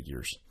wrestling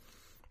figures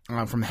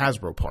from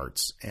Hasbro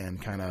parts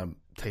and kind of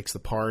takes the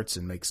parts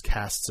and makes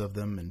casts of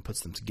them and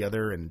puts them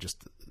together and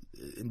just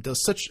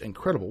does such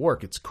incredible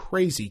work. It's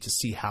crazy to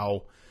see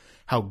how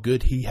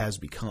good he has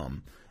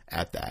become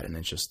at that. And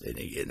it's just,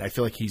 I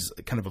feel like he's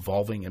kind of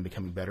evolving and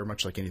becoming better,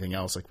 much like anything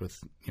else, like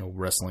with,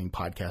 wrestling,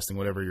 podcasting,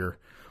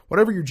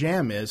 whatever your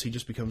jam is, he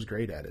just becomes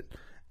great at it.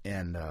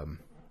 And,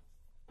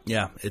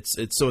 yeah, he's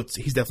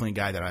definitely a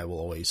guy that I will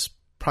always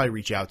probably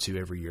reach out to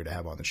every year to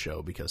have on the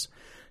show because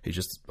he's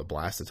just a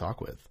blast to talk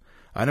with.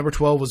 Number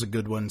 12 was a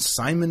good one.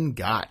 Simon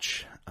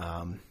Gotch.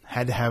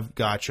 Had to have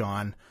Gotch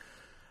on.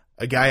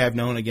 a guy I've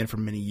known, again, for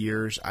many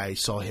years. I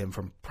saw him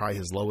from probably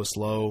his lowest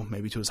low,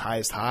 maybe to his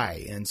highest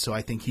high. And so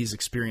I think he's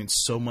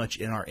experienced so much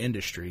in our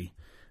industry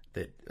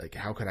that, like,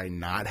 how could I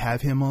not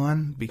have him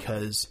on?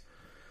 Because,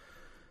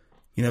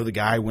 you know, the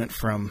guy went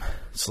from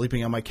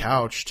sleeping on my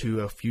couch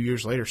to a few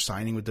years later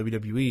signing with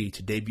WWE,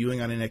 to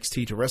debuting on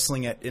NXT, to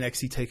wrestling at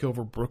NXT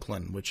TakeOver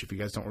Brooklyn, which, if you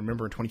guys don't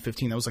remember, in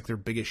 2015, that was like their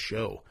biggest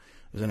show.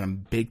 It was in a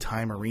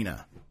big-time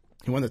arena.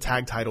 He won the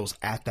tag titles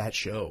at that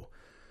show.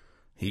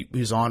 He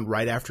was on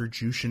right after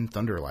Jushin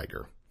Thunder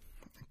Liger.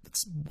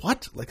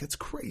 What? Like, that's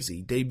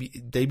crazy.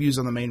 Debuts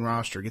on the main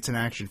roster, gets an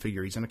action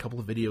figure. He's in a couple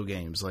of video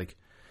games. Like,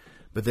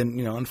 but then,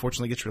 you know,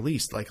 unfortunately gets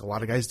released, like a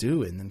lot of guys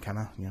do, and then kind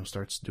of, you know,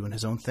 starts doing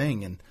his own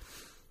thing.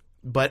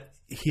 But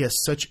he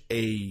has such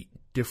a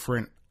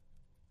different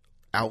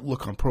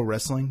outlook on pro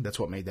wrestling. That's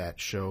what made that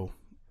show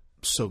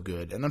so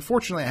good. And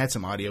unfortunately, I had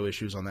some audio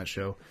issues on that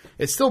show.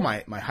 It's still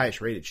my highest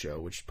rated show,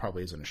 which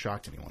probably isn't a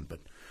shock to anyone. But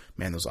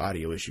man, those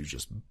audio issues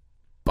just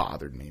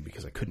bothered me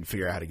because I couldn't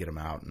figure out how to get them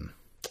out, and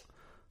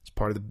it's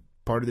part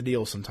of the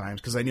deal sometimes.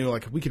 Because I knew,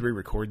 like, we could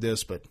re-record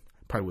this, but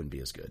probably wouldn't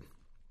be as good.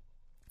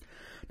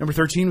 Number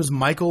 13 was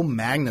Michael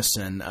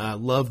Magnuson.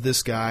 Love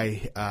this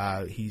guy.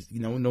 He's, you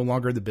know, no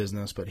longer in the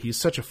business, but he's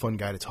such a fun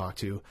guy to talk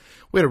to.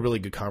 We had a really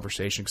good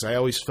conversation because I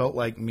always felt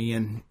like me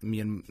and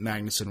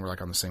Magnuson were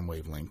like on the same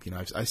wavelength. You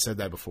know, I said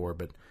that before,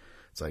 but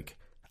it's like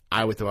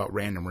I would throw out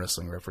random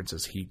wrestling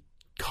references. He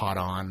caught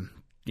on.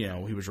 You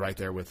know, he was right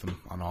there with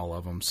him on all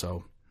of them.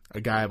 So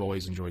a guy I've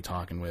always enjoyed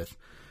talking with.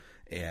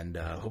 And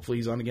hopefully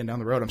he's on again down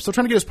the road. I'm still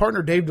trying to get his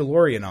partner Dave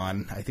DeLorean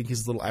on. I think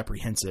he's a little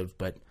apprehensive,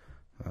 but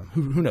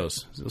who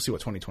knows? We'll see what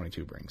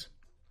 2022 brings.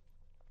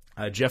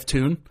 Jeff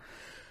Toon,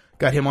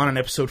 got him on in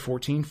episode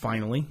 14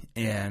 finally,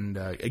 and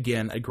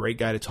again, a great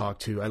guy to talk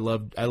to. I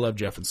love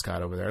Jeff and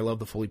Scott over there. I love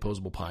the Fully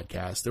Posable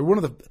podcast. They're one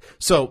of the.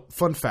 So,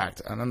 fun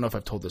fact, I don't know if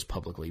I've told this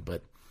publicly,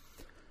 but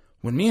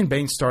when me and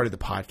Bane started the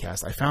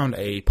podcast, I found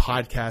a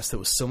podcast that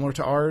was similar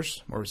to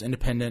ours, where it was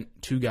independent,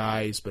 two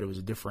guys, but it was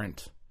a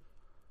different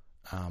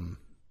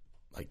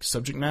like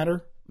subject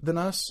matter than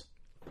us.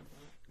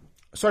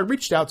 So I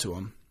reached out to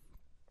them.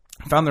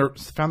 Found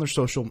their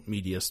social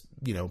media,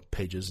 you know,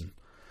 pages, and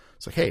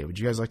it's like, hey, would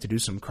you guys like to do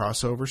some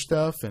crossover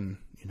stuff? And,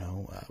 you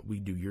know, we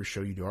do your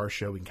show, you do our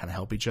show, we can kind of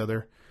help each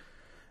other.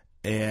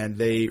 And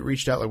they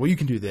reached out like, well, you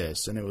can do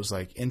this, and it was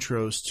like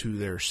intros to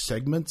their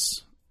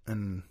segments,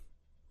 and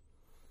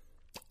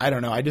I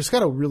don't know, I just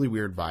got a really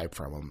weird vibe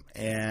from them,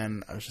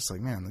 and I was just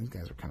like, man, these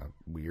guys are kind of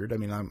weird. I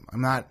mean, I'm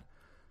not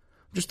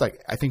just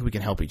like, I think we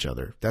can help each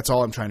other. That's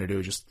all I'm trying to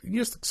do, just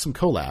some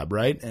collab,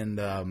 right?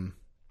 And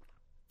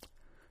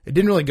it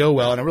didn't really go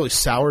well, and it really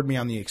soured me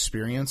on the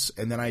experience.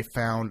 And then I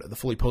found the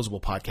Fully Posable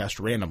podcast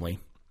randomly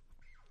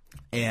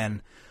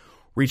and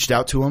reached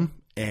out to them,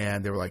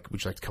 and they were like,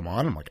 would you like to come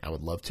on? I'm like, I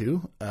would love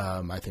to.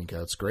 I think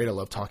that's great. I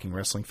love talking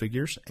wrestling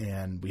figures,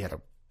 and we had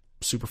a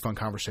super fun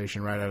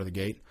conversation right out of the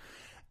gate,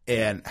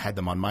 and had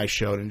them on my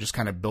show, and just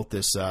kind of built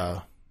this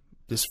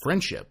this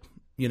friendship,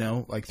 you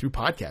know, like through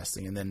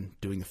podcasting, and then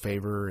doing The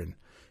Favor and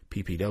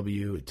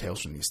PPW and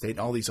Tales from the Estate and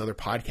all these other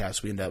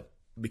podcasts we end up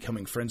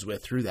becoming friends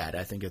with through that.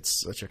 I think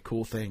it's such a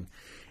cool thing,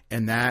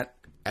 and that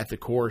at the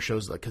core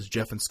shows, like, because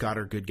Jeff and Scott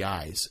are good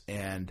guys,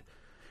 and,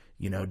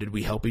 you know, did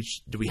we help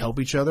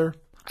each other?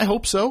 I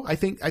hope so. I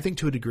think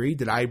to a degree.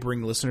 Did I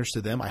bring listeners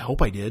to them? I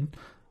hope I did.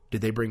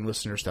 Did they bring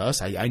listeners to us?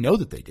 I know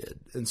that they did.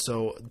 And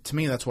so to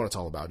me, that's what it's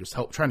all about. Just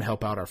trying to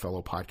help out our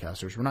fellow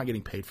podcasters. We're not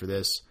getting paid for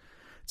this.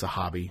 It's a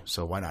hobby.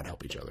 So why not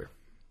help each other?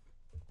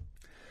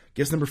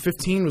 Guest number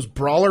 15 was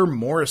Brawler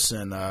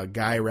Morrison, a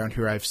guy around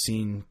here I've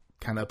seen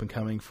kind of up and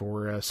coming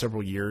for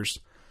several years.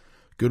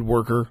 Good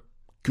worker,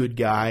 good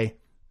guy,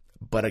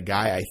 but a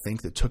guy I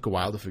think that took a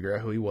while to figure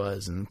out who he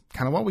was, and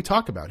kind of what we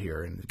talk about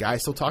here. And the guy I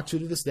still talk to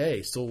this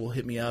day, still will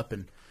hit me up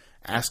and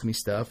ask me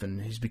stuff, and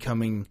he's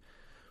becoming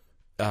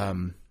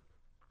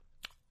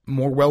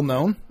more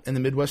well-known in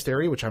the Midwest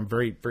area, which I'm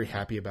very, very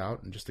happy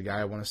about, and just a guy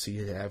I want to see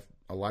have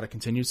a lot of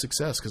continued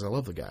success because I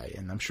love the guy,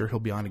 and I'm sure he'll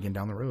be on again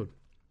down the road.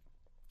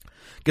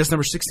 Guest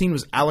number 16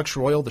 was Alex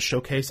Royal, the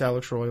Showcase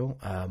Alex Royal.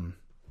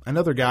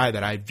 Another guy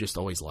that I've just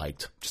always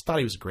liked. Just thought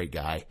he was a great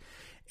guy,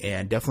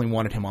 and definitely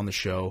wanted him on the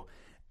show.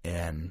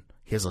 And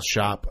he has a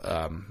shop,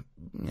 a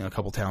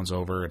couple towns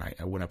over, and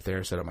I went up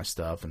there, set up my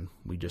stuff, and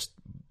we just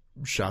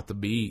shot the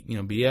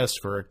BS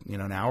for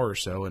an hour or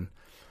so. And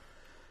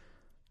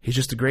he's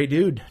just a great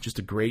dude, just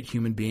a great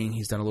human being.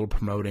 He's done a little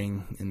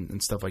promoting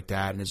and stuff like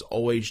that, and has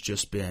always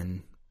just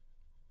been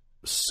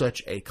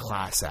such a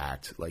class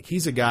act. Like,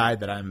 he's a guy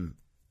that I'm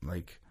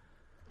like.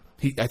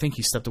 I think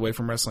he stepped away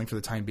from wrestling for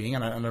the time being,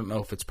 and I don't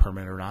know if it's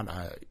permanent or not.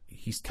 I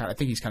think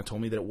he's kind of told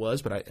me that it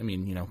was, but I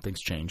mean, things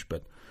change.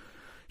 But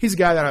he's a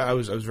guy that I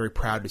was very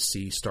proud to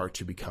see start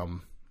to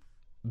become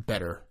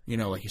better.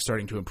 Like he's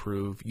starting to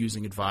improve,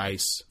 using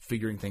advice,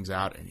 figuring things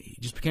out, and he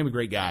just became a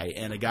great guy,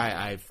 and a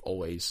guy I've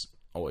always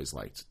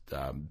liked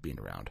being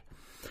around.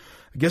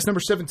 Guest number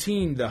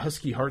 17, the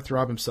Husky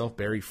heartthrob himself,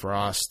 Barry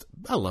Frost.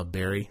 I love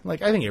Barry.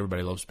 Like, I think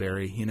everybody loves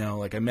Barry.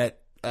 Like, I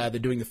met the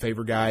Doing the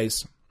Favor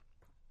guys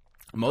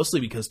Mostly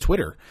because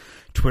Twitter,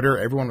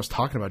 everyone was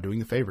talking about doing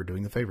the favor. And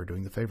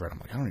I'm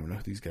like, I don't even know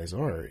who these guys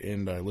are.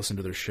 And I listened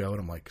to their show, and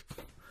I'm like,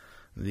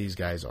 these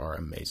guys are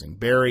amazing.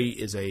 Barry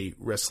is a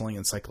wrestling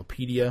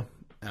encyclopedia.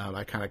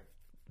 I kind of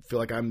feel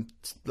like I'm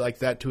like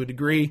that to a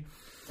degree.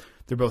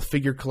 They're both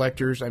figure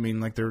collectors. I mean,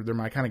 like they're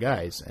my kind of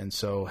guys. And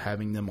so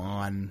having them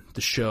on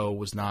the show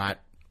was not,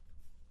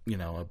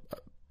 not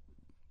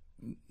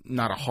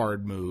a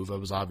hard move. It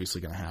was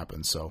obviously going to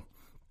happen. So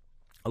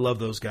I love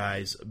those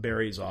guys.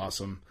 Barry's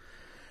awesome.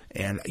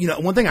 And,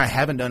 one thing I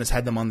haven't done is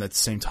had them on at the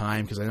same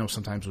time, because I know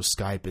sometimes with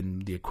Skype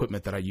and the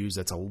equipment that I use,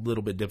 that's a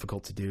little bit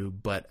difficult to do.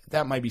 But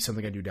that might be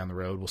something I do down the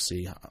road. We'll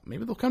see.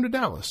 Maybe they'll come to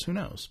Dallas. Who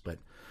knows? But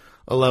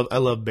I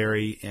love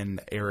Barry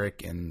and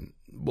Eric, and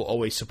will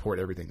always support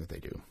everything that they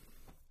do.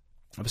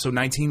 Episode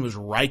 19 was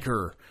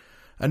Riker,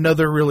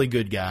 another really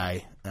good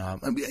guy.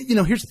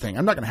 Here's the thing.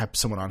 I'm not going to have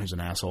someone on who's an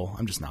asshole.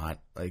 I'm just not.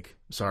 Like,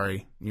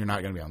 sorry, you're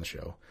not going to be on the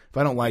show. If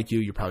I don't like you,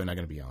 you're probably not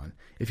going to be on.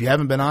 If you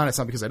haven't been on, it's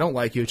not because I don't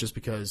like you. It's just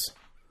because...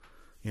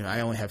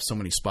 I only have so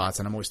many spots,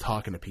 and I'm always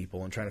talking to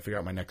people and trying to figure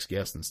out my next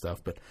guest and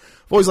stuff. But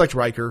I've always liked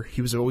Riker.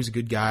 He was always a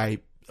good guy,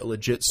 a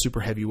legit super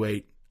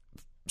heavyweight,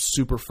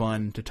 super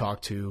fun to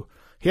talk to.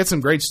 He had some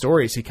great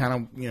stories. He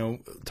kind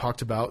of,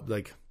 talked about,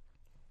 like,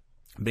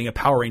 being a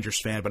Power Rangers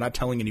fan, but not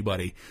telling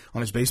anybody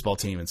on his baseball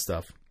team and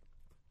stuff.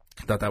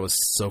 I thought that was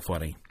so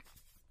funny.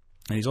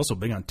 And he's also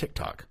big on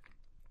TikTok.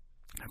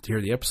 I have to hear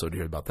the episode to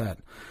hear about that.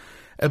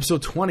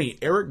 Episode 20,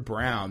 Eric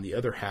Brown, the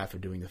other half of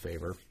Doing the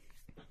Favor.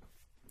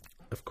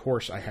 Of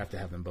course, I have to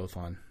have them both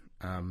on.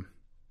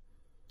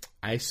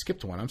 I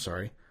skipped one. I'm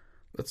sorry.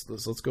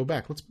 Let's go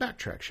back. Let's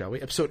backtrack, shall we?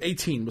 Episode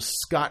 18 was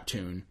Scott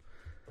Toon.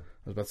 I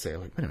was about to say,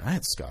 wait a minute, I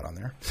had Scott on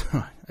there.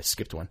 I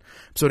skipped one.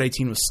 Episode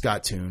 18 was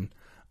Scott Toon.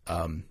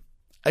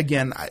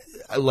 Again,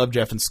 I love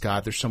Jeff and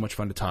Scott. They're so much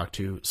fun to talk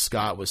to.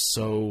 Scott was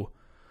so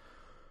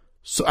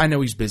I know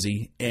he's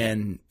busy,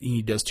 and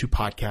he does 2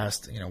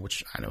 podcasts,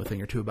 which I know a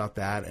thing or two about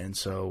that. And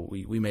so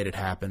we made it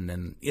happen.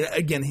 And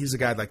again, he's a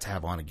guy I'd like to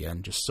have on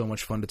again. Just so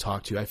much fun to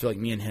talk to. I feel like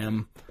me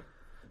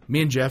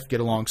and Jeff get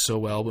along so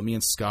well, but me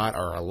and Scott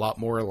are a lot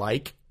more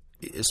alike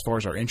as far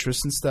as our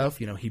interests and stuff.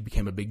 He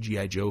became a big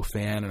G.I. Joe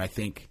fan, and I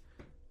think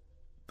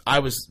I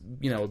was,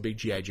 a big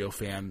G.I. Joe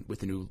fan with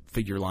the new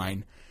figure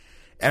line.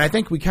 And I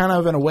think we kind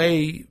of, in a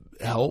way,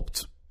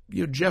 helped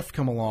Jeff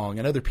come along,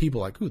 and other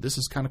people like, ooh, this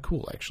is kind of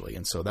cool, actually.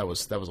 And so that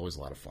was always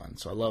a lot of fun.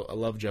 So I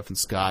love Jeff and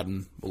Scott,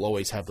 and we'll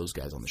always have those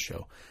guys on the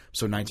show.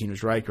 Episode 19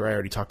 was Riker. I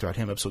already talked about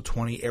him. Episode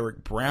 20,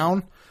 Eric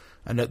Brown.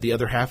 I know the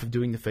other half of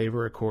Doing the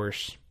Favor, of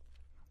course.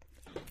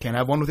 Can't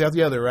have one without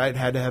the other, right?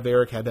 Had to have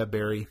Eric, had to have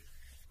Barry.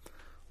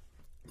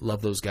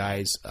 Love those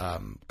guys.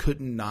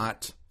 Could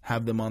not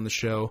have them on the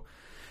show.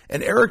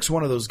 And Eric's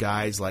one of those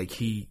guys, like,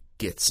 he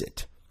gets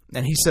it.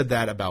 And he said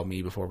that about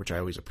me before, which I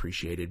always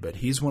appreciated. But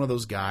he's one of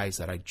those guys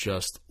that I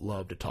just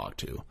love to talk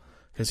to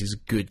because he's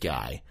a good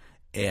guy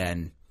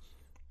and,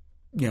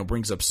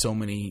 brings up so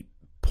many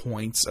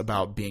points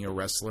about being a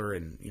wrestler.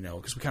 And,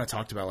 because we kind of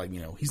talked about, like,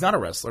 he's not a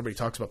wrestler, but he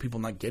talks about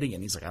people not getting it.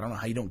 And he's like, I don't know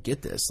how you don't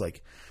get this.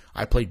 Like,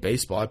 I played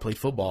baseball. I played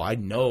football. I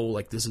know,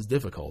 like, this is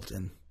difficult.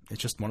 And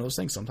it's just one of those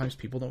things. Sometimes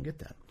people don't get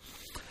that.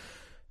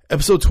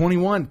 Episode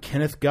 21,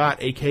 Kenneth Gott,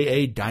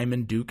 a.k.a.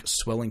 Diamond Duke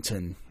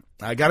Swellington.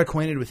 I got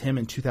acquainted with him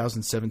in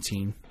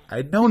 2017. I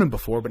had known him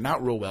before, but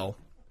not real well.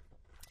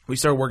 We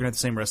started working at the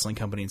same wrestling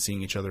company and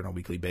seeing each other on a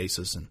weekly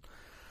basis, and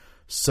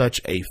such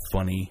a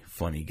funny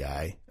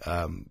guy.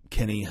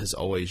 Kenny has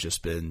always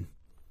just been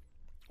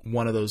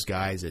one of those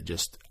guys that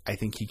just, I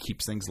think he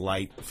keeps things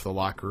light for the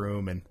locker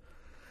room, and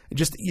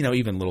just,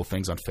 even little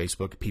things on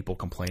Facebook, people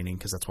complaining,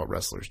 because that's what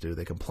wrestlers do.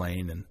 They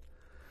complain, and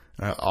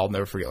I'll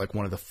never forget, like,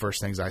 one of the first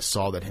things I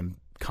saw that him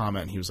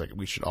comment, he was like,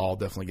 we should all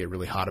definitely get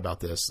really hot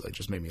about this. It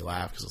just made me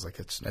laugh because I was like,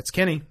 that's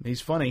Kenny.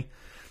 He's funny.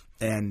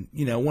 And,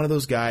 one of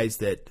those guys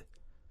that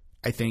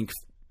I think,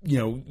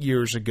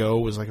 years ago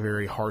was like a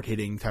very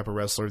hard-hitting type of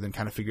wrestler, then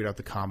kind of figured out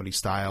the comedy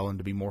style and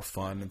to be more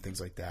fun and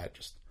things like that.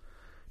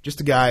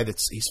 Just a guy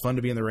he's fun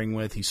to be in the ring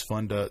with. He's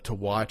fun to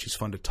watch. He's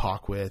fun to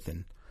talk with,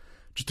 and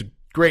just a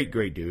great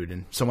dude,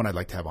 and someone I'd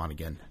like to have on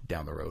again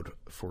down the road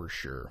for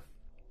sure.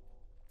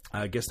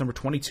 Guest number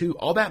 22,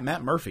 All That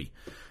Matt Murphy,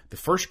 the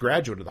first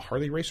graduate of the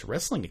Harley Race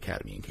Wrestling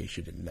Academy, in case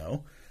you didn't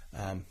know.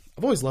 I've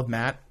always loved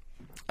Matt.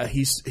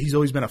 He's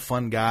always been a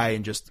fun guy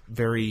and just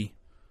very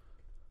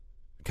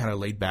kind of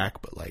laid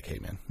back, but like, hey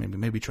man,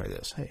 maybe try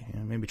this. Hey,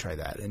 maybe try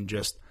that. And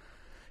just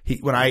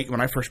when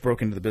I first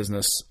broke into the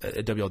business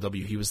at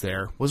WLW, he was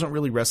there. Wasn't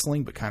really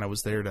wrestling, but kind of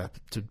was there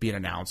to be an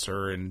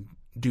announcer and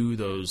do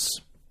those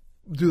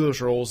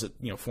roles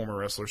that former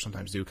wrestlers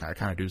sometimes do.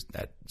 Kind of do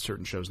at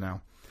certain shows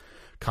now.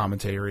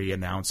 Commentary,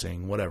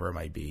 announcing, whatever it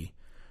might be.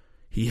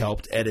 He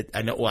helped edit.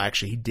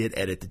 He did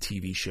edit the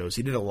TV shows.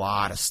 He did a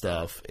lot of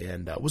stuff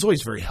and was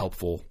always very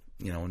helpful.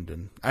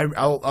 And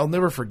I'll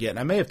never forget. And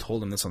I may have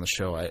told him this on the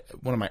show.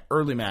 One of my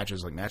early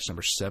matches, like match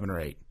number 7 or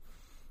 8,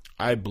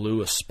 I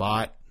blew a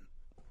spot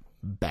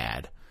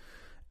bad,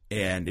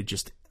 and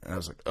I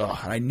was like, oh,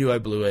 and I knew I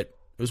blew it.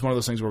 It was one of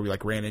those things where we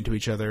like ran into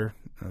each other.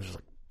 And I was just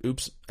like,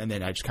 oops. And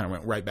then I just kind of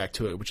went right back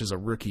to it, which is a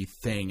rookie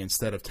thing.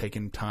 Instead of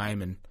taking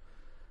time and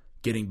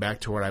getting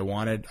back to what I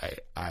wanted,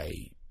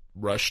 I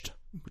rushed,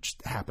 which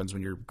happens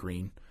when you're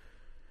green.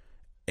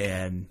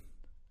 And,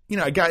 you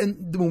know,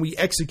 when we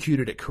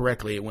executed it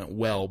correctly, it went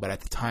well. But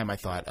at the time I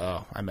thought,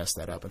 oh, I messed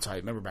that up. And so I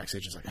remember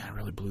backstage, I was like, I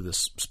really blew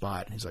this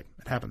spot. And he's like,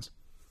 it happens.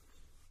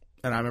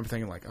 And I remember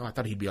thinking like, oh, I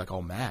thought he'd be like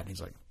all mad. And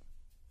he's like,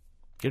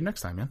 get it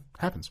next time, man.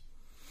 It happens.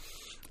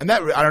 And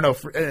that, I don't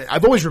know,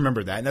 I've always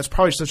remembered that. And that's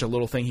probably such a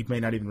little thing he may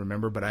not even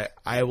remember. But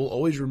I will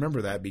always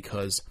remember that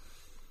because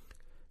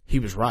he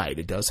was right.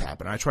 It does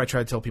happen. I try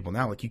to tell people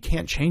now, like, you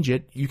can't change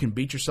it. You can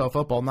beat yourself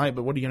up all night,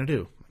 but what are you going to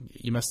do?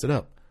 You messed it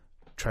up.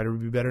 Try to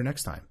be better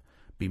next time.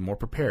 Be more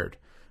prepared.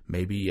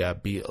 Maybe have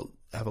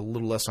a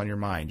little less on your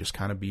mind. Just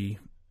kind of be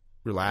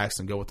relaxed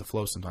and go with the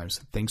flow sometimes.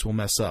 Things will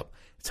mess up.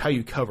 It's how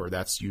you cover.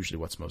 That's usually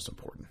what's most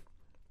important.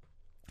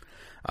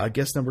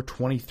 Guest number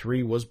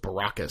 23 was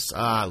Baracus.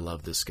 I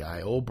love this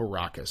guy. Old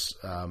Baracus.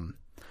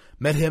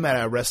 Met him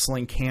at a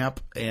wrestling camp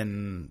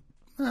in,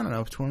 I don't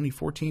know,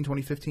 2014,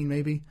 2015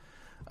 maybe.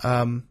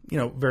 You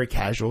know, very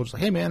casual. Just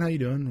like, hey, man, how you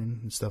doing?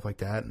 And stuff like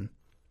that. And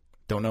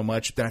don't know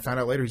much. Then I found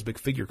out later he's a big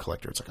figure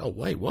collector. It's like, oh,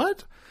 wait,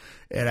 what?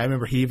 And I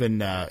remember he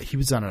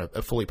was on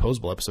a fully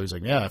posable episode. He's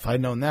like, yeah, if I'd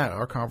known that,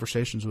 our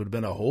conversations would have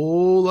been a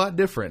whole lot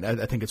different.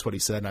 I think it's what he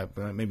said, and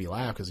it made me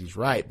laugh because he's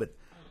right. But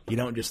you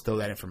don't just throw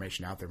that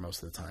information out there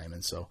most of the time.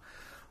 And so,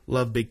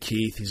 love Big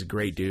Keith. He's a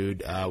great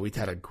dude. We've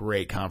had a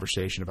great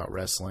conversation about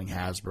wrestling,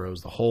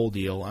 Hasbro's, the whole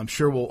deal. I'm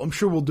sure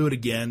we'll do it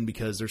again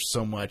because there's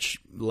so much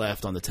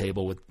left on the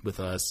table with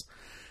us.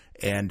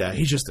 And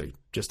he's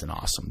just an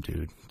awesome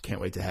dude. Can't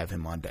wait to have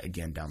him on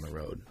again down the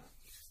road.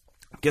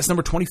 Guest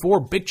number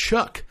 24, Big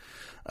Chuck,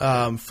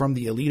 from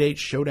the Elite 8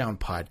 Showdown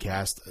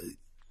podcast.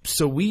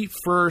 So we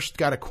first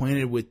got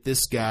acquainted with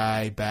this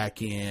guy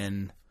back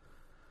in,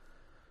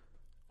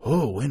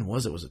 when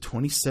was it? Was it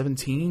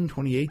 2017,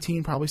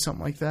 2018, probably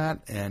something like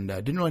that? And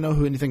didn't really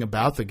know anything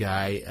about the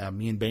guy.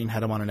 Me and Bane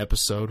had him on an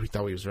episode. We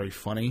thought he was very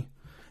funny.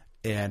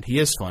 And he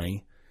is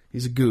funny.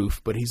 He's a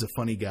goof, but he's a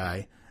funny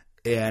guy.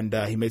 And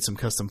he made some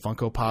custom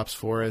Funko Pops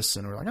for us.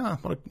 And we're like, oh,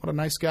 what a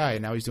nice guy.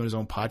 And now he's doing his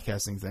own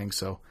podcasting thing.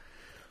 So,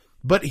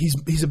 but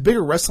he's a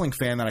bigger wrestling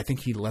fan than I think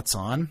he lets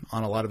on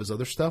a lot of his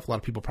other stuff. A lot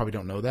of people probably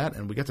don't know that.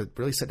 And we got to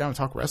really sit down and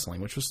talk wrestling,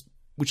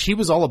 which he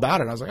was all about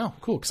it. And I was like, oh,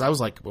 cool. Because I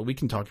was like, well, we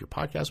can talk your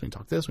podcast. We can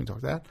talk this. We can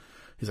talk that.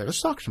 He's like,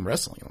 let's talk some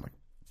wrestling. And I'm like,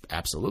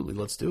 absolutely.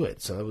 Let's do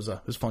it. So it was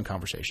a fun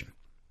conversation.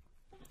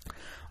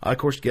 Of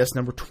course, guest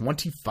number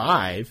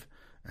 25,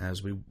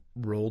 as we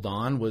rolled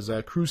on, was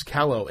Cruz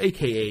Callo,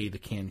 a.k.a. the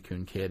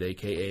Cancun Kid,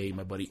 a.k.a.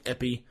 my buddy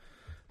Epi.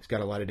 He's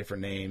got a lot of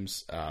different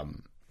names.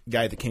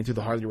 Guy that came through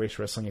the Harley Race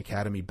Wrestling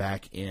Academy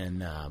back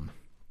in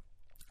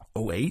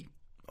 08,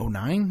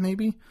 09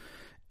 maybe.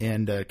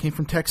 And came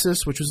from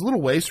Texas, which was a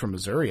little ways from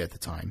Missouri at the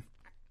time.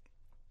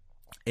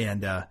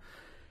 And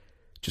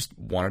just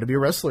wanted to be a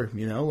wrestler,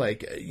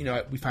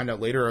 we found out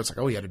later, I was like,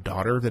 oh, he had a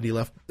daughter that he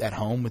left at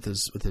home with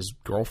his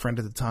girlfriend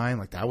at the time.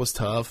 Like, that was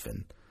tough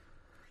and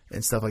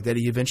stuff like that.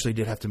 He eventually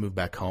did have to move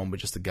back home, but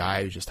just a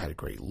guy who just had a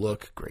great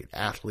look, great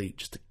athlete,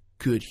 just a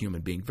good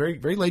human being. Very,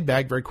 very laid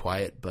back, very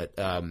quiet, but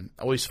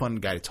always fun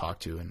guy to talk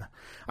to. And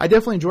I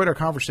definitely enjoyed our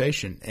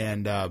conversation.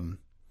 And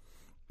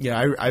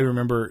I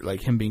remember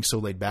like him being so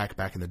laid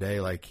back in the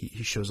day. Like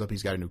he shows up,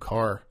 he's got a new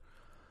car,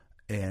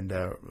 and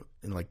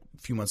like a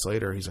few months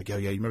later, he's like, "Yo,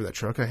 yeah, you remember that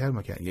truck I had?" I'm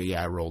like,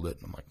 "Yeah, I rolled it."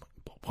 And I'm like,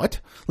 "What?"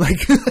 Like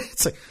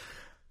it's like,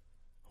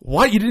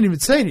 what? You didn't even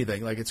say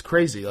anything. Like, it's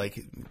crazy. Like,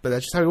 but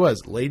that's just how he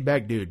was. Laid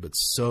back dude, but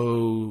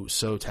so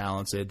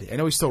talented. I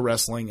know he's still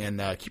wrestling,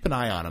 and keep an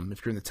eye on him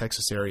if you're in the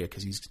Texas area,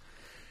 because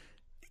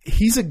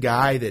he's a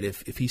guy that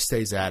if he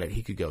stays at it,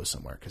 he could go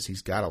somewhere, because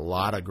he's got a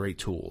lot of great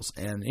tools,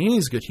 and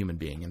he's a good human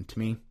being. And to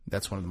me,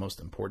 that's one of the most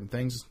important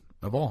things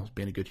of all, is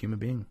being a good human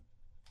being.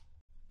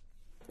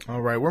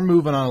 All right, we're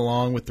moving on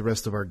along with the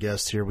rest of our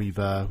guests here. We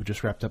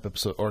just wrapped up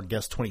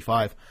guest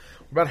 25.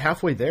 We're about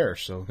halfway there,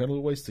 so we've got a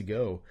little ways to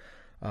go.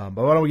 But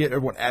why don't we get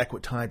everyone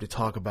adequate time to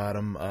talk about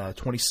him?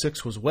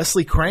 26 was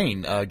Wesley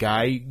Crane, a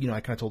guy, I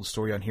kind of told the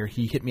story on here.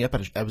 He hit me up.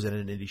 I was at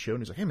an indie show,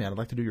 and he's like, "Hey, man, I'd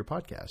like to do your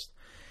podcast."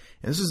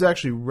 And this is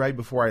actually right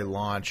before I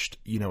launched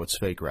It's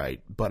Fake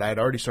Right, but I had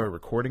already started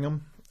recording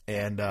them.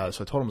 And so I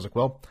told him, I was like,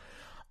 well,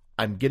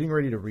 I'm getting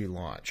ready to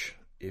relaunch.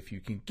 If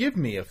you can give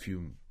me a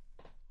few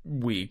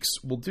weeks,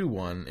 we'll do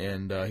one.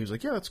 And he was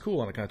like, yeah, that's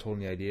cool. And I kind of told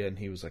him the idea, and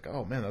he was like,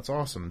 oh, man, that's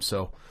awesome.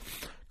 So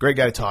great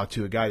guy to talk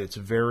to, a guy that's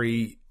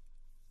very...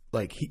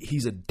 like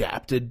he's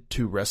adapted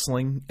to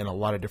wrestling in a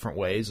lot of different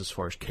ways as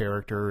far as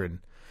character and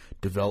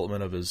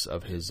development of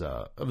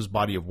his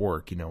body of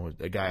work.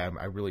 A guy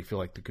I really feel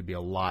like there could be a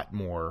lot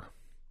more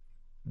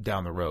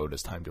down the road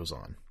as time goes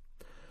on.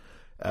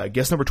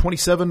 Guest number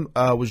 27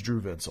 was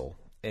Drew Vinsel,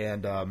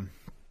 and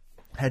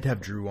had to have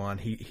Drew on.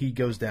 He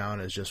goes down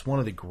as just one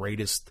of the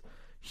greatest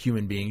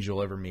human beings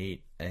you'll ever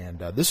meet. And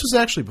this was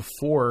actually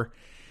before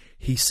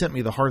he sent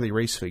me the Harley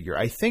race figure.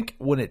 I think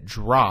when it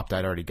dropped,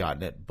 I'd already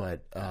gotten it,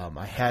 but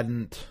I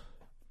hadn't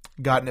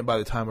gotten it by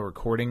the time of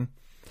recording.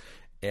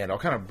 And I'll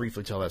kind of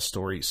briefly tell that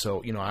story.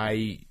 So,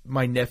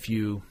 my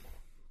nephew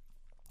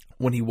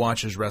when he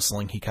watches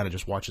wrestling, he kind of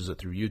just watches it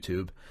through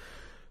YouTube.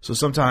 So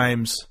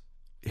sometimes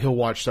he'll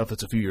watch stuff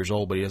that's a few years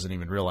old, but he doesn't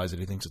even realize it.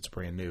 He thinks it's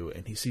brand new.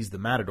 And he sees the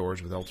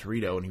Matadors with El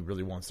Torito, and he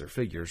really wants their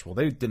figures. Well,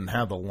 they didn't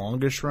have the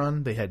longest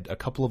run. They had a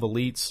couple of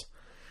elites.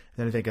 And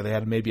then I think they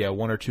had maybe a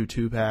 1 or 2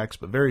 2-packs,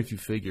 but very few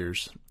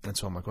figures. And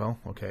so I'm like, well,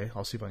 okay,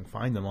 I'll see if I can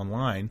find them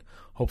online.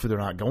 Hopefully they're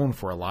not going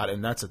for a lot.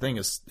 And that's the thing,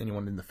 is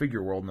anyone in the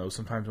figure world knows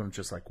sometimes when it's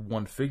just like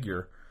one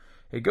figure,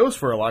 it goes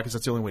for a lot because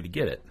that's the only way to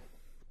get it.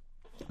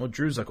 Well,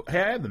 Drew's like,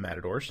 hey, I have the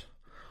Matadors.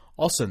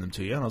 I'll send them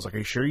to you. And I was like, are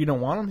you sure you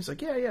don't want them? He's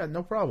like, yeah,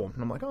 no problem.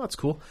 And I'm like, oh, that's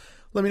cool.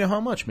 Let me know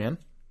how much, man.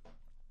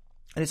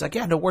 And he's like,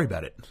 yeah, don't worry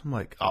about it. I'm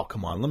like, oh,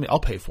 come on, I'll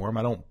pay for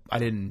them. I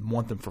didn't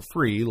want them for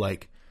free.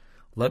 Like,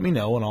 let me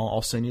know and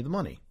I'll send you the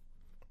money.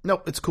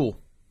 Nope, it's cool.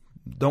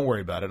 Don't worry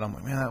about it. I'm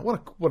like, man,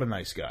 what a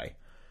nice guy.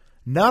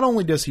 Not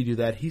only does he do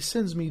that, he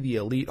sends me the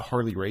Elite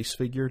Harley Race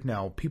figure.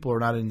 Now, people who are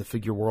not in the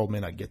figure world may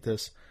not get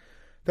this.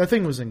 That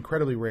thing was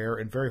incredibly rare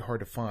and very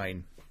hard to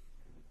find,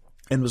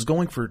 and was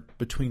going for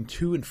between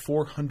 $200 and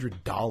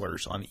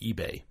 $400 on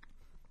eBay.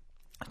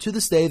 To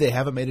this day, they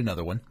haven't made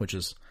another one, which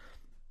is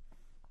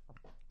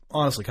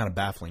honestly kind of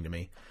baffling to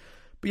me.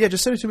 But yeah,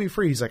 just send it to me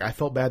free. He's like, I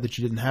felt bad that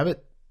you didn't have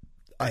it.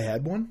 I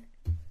had one,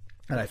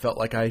 and I felt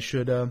like I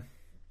should,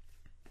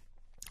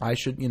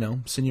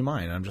 send you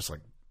mine. And I'm just like,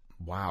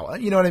 wow.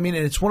 You know what I mean?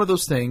 And it's one of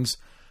those things,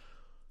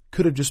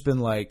 could have just been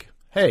like,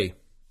 hey,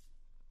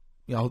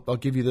 I'll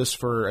give you this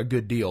for a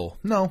good deal.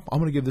 No, I'm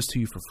going to give this to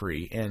you for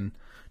free. And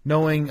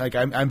knowing, like,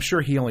 I'm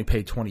sure he only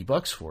paid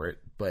 $20 for it,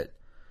 but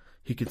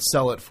he could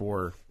sell it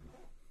for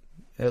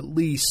at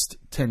least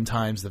 10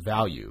 times the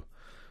value.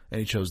 And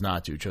he chose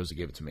not to. He chose to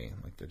give it to me.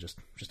 Like, they're just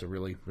a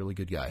really, really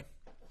good guy.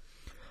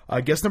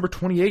 Guest number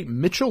 28,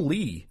 Mitchell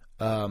Lee.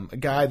 A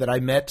guy that I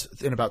met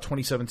in about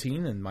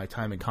 2017 in my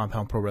time in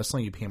Compound Pro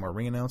Wrestling. He became our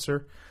ring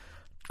announcer.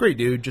 Great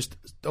dude. Just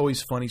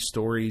always funny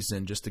stories,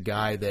 and just a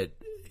guy that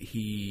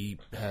he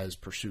has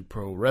pursued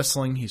pro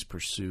wrestling. He's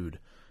pursued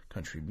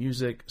country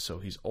music. So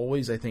he's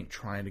always, I think,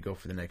 trying to go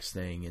for the next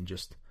thing, and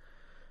just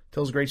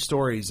tells great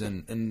stories,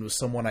 and was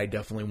someone I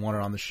definitely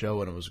wanted on the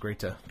show, and it was great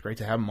to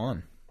have him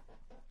on.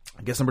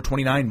 I guess number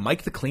 29,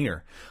 Mike the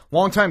Cleaner.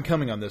 Long time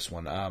coming on this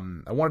one.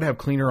 I wanted to have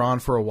Cleaner on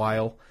for a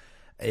while.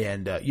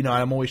 And,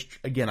 I'm always,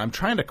 again, I'm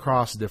trying to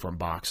cross different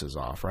boxes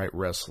off, right?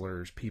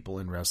 Wrestlers, people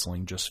in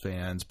wrestling, just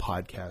fans,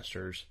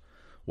 podcasters,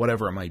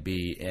 whatever it might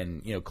be.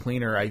 And,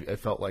 Cleaner, I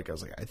felt like, I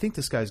was like, I think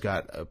this guy's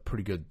got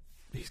pretty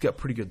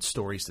good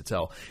stories to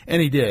tell.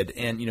 And he did.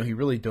 And, he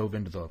really dove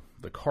into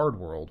the card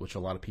world, which a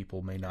lot of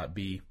people may not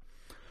be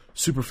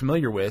super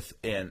familiar with,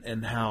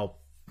 and how,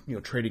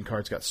 trading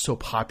cards got so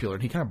popular.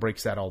 And he kind of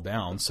breaks that all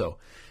down. So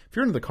if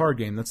you're into the card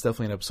game, that's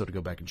definitely an episode to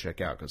go back and check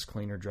out, because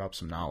Cleaner drops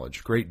some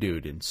knowledge. Great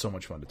dude, and so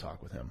much fun to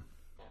talk with him.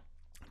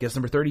 Guest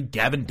number 30,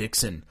 Gavin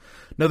Dixon.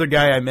 Another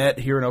guy I met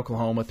here in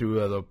Oklahoma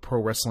through the pro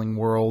wrestling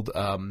world.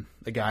 A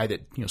guy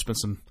that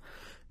spent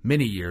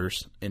many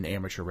years in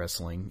amateur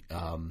wrestling,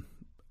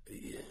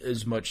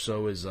 as much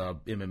so as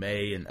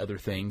MMA and other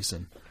things,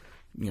 and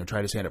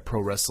tried his hand at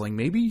pro wrestling.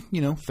 Maybe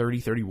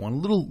 30, 31, a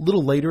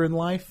little later in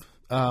life.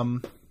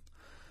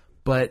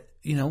 But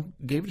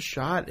gave it a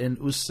shot, and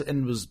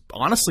was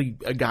honestly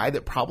a guy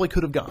that probably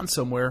could have gone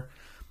somewhere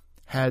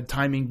had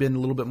timing been a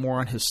little bit more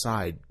on his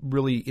side.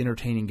 Really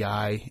entertaining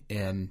guy,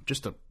 and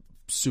just a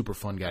super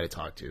fun guy to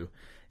talk to.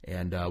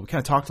 And we kind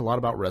of talked a lot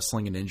about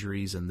wrestling and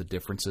injuries and the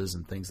differences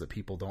and things that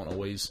people don't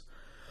always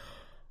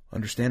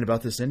understand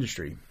about this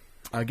industry.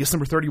 Guest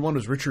number 31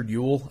 was Richard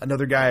Yule,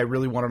 another guy I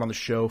really wanted on the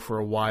show for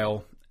a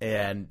while.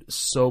 And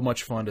so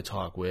much fun to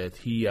talk with.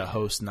 He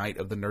hosts Night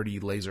of the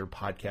Nerdy Laser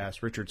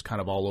podcast. Richard's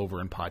kind of all over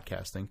in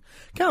podcasting.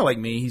 Kind of like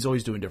me. He's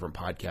always doing different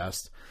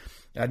podcasts.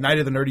 Night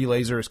of the Nerdy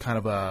Laser is kind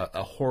of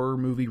a horror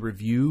movie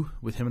review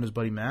with him and his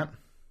buddy Matt.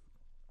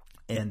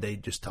 And they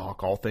just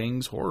talk all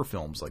things horror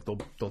films. Like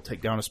they'll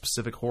take down a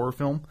specific horror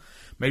film,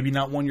 maybe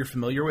not one you're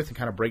familiar with, and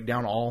kind of break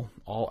down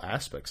all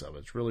aspects of it.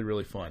 It's really,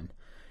 really fun.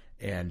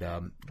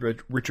 And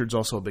Richard's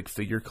also a big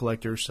figure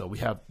collector, so we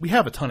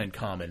have a ton in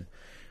common.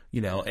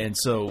 And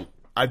so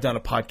I've done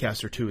a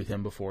podcast or two with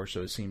him before,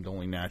 so it seemed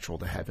only natural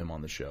to have him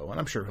on the show. And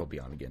I'm sure he'll be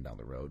on again down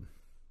the road.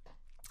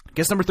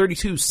 Guest number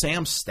 32,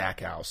 Sam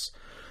Stackhouse.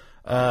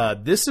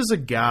 This is a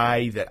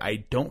guy that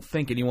I don't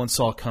think anyone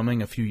saw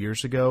coming a few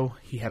years ago.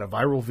 He had a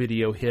viral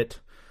video hit,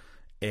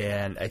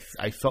 and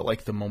I felt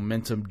like the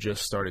momentum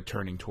just started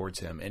turning towards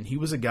him. And he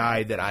was a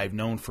guy that I've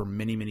known for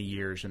many, many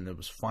years, and it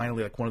was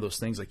finally like one of those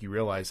things like you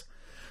realize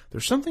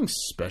there's something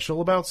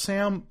special about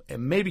Sam. It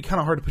may be kind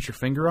of hard to put your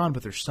finger on,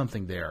 but there's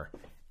something there.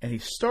 And he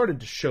started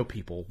to show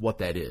people what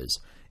that is.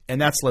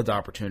 And that's led to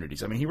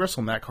opportunities. I mean, he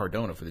wrestled Matt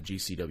Cardona for the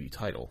GCW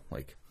title.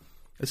 Like,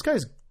 this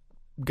guy's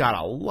got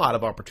a lot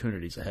of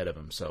opportunities ahead of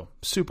him. So,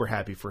 super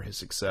happy for his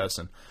success.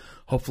 And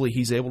hopefully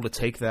he's able to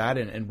take that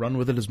and run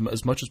with it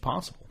as much as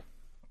possible.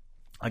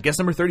 Guest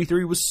number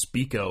 33 was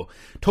Spico.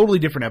 Totally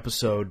different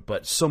episode,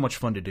 but so much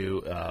fun to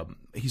do.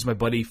 He's my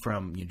buddy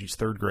from he's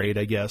third grade,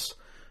 I guess.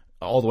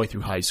 all the way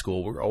through high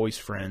school. We're always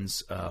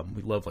friends.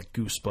 We love like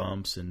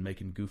Goosebumps and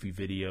making goofy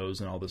videos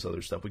and all this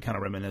other stuff. We kind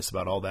of reminisce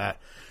about all that.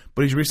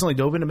 But he's recently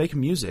dove into making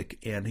music,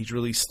 and he's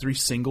released 3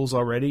 singles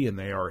already, and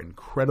they are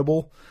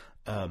incredible.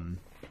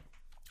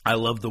 I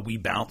love the We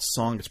Bounce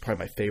song. It's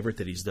probably my favorite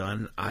that he's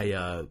done.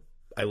 I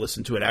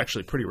listen to it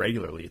actually pretty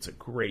regularly. It's a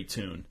great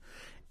tune.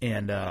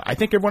 And I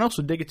think everyone else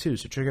would dig it too.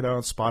 So check it out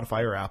on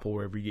Spotify or Apple,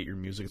 wherever you get your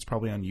music. It's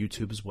probably on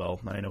YouTube as well.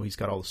 I know he's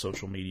got all the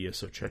social media,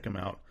 so check him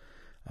out.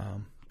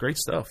 Great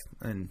stuff.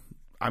 And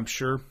I'm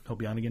sure he'll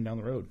be on again down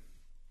the road.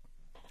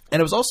 And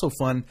it was also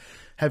fun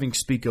having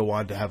Spico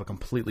on to have a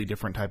completely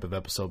different type of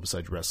episode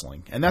besides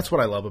wrestling. And that's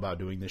what I love about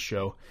doing this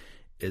show,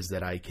 is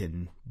that I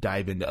can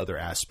dive into other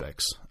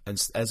aspects. And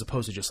as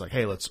opposed to just like,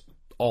 hey, let's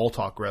all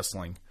talk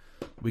wrestling.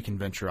 We can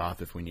venture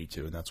off if we need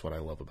to. And that's what I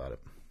love about it.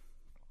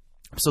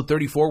 Episode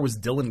 34 was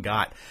Dylan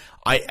Gott.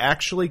 I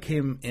actually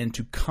came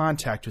into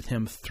contact with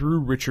him through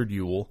Richard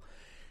Ewell.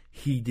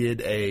 He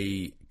did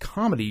a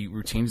comedy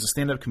routine. He's a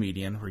stand-up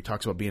comedian where he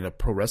talks about being a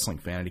pro wrestling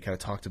fan. And he kind of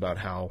talked about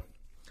how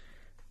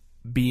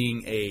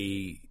being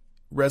a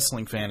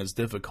wrestling fan is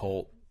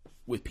difficult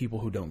with people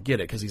who don't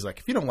get it. Because he's like,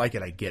 if you don't like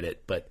it, I get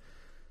it. But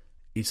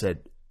he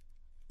said,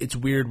 it's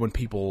weird when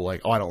people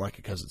like, oh, I don't like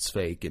it because it's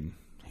fake. And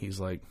he's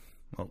like,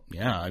 well,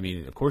 yeah, I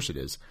mean, of course it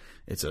is.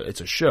 It's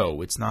a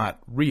show. It's not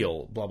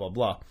real, blah, blah,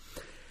 blah.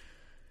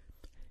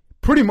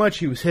 Pretty much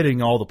he was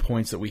hitting all the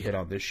points that we hit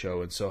on this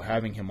show, and so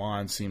having him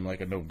on seemed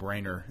like a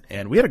no-brainer.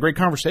 And we had a great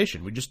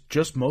conversation. We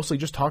just mostly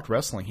just talked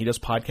wrestling. He does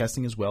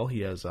podcasting as well.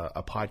 He has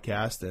a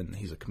podcast, and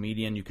he's a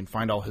comedian. You can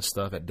find all his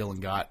stuff at Dylan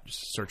Gott.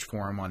 Just search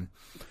for him on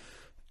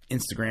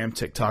Instagram,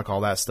 TikTok,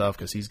 all that stuff,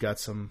 because he's got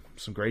some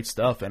great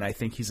stuff. And I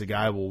think he's a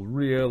guy who will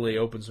really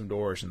open some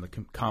doors in the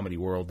comedy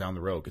world down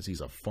the road, because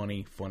he's a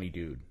funny, funny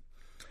dude.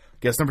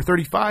 Guest number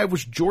 35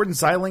 was Jordan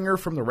Zeilinger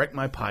from the Wreck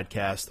My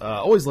Podcast.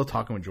 Always love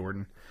talking with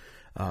Jordan.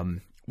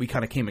 We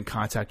kind of came in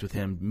contact with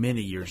him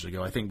many years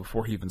ago. I think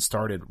before he even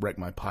started Wreck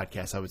My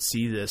Podcast, I would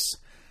see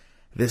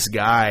this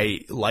guy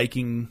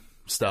liking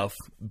stuff,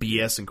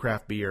 BS and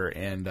craft beer,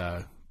 and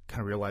kind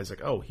of realize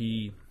like, oh,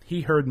 he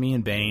heard me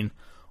and Bane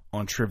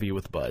on Trivia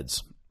with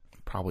Buds,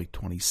 probably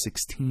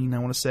 2016, I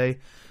want to say,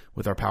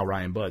 with our pal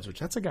Ryan Buds, which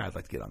that's a guy I'd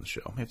like to get on the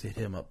show. I have to hit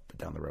him up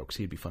down the road because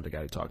he'd be fun to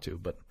guy to talk to.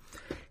 But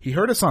he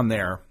heard us on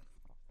there.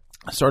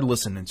 I started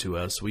listening to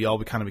us. We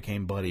all kind of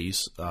became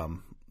buddies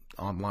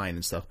online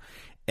and stuff.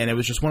 And it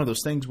was just one of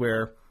those things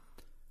where,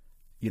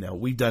 you know,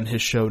 we've done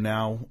his show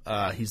now.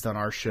 He's done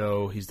our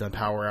show. He's done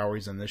Power Hour.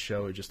 He's done this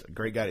show. He's just a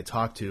great guy to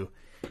talk to.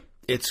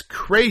 It's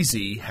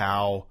crazy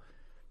how,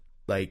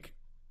 like,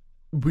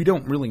 we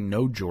don't really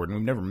know Jordan.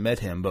 We've never met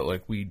him, but,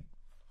 like, we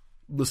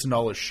listen to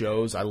all his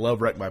shows. I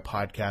love Wreck My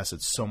Podcast.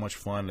 It's so much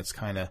fun.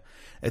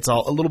 It's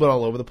all a little bit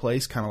all over the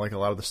place, kind of like a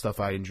lot of the stuff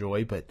I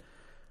enjoy, but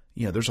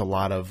you know, there's a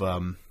lot of,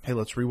 hey,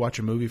 let's rewatch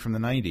a movie from the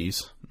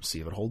 90s,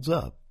 see if it holds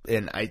up.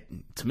 And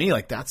to me,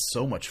 like, that's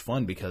so much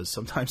fun because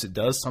sometimes it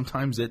does,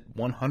 sometimes it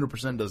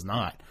 100% does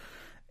not.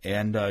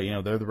 And, you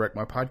know, they're the Wreck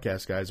My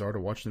Podcast guys are to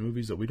watch the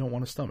movies that we don't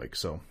want to stomach.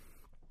 So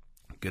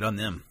good on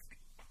them.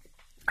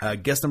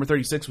 Guest number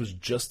 36 was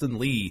Justin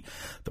Lee,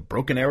 the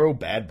Broken Arrow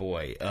bad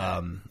boy.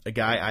 A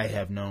guy I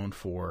have known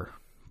for,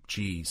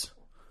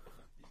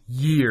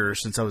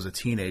 years since I was a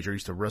teenager. I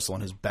used to wrestle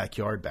in his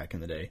backyard back in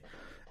the day.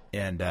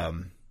 And,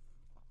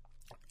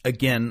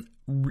 again,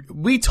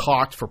 we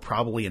talked for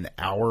probably an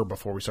hour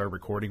before we started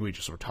recording. We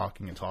just were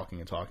talking and talking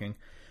and talking.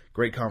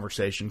 Great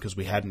conversation because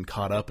we hadn't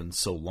caught up in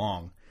so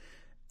long.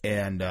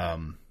 And,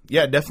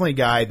 yeah, definitely a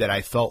guy that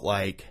I felt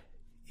like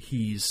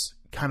he's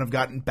kind of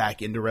gotten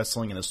back into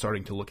wrestling and is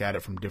starting to look at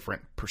it from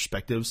different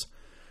perspectives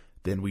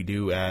than we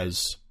do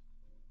as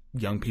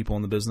young people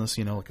in the business,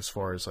 you know, like as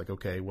far as like,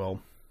 okay,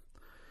 well,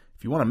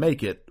 if you want to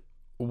make it,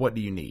 what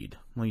do you need?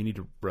 Well, you need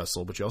to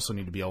wrestle, but you also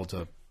need to be able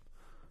to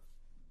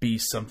be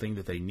something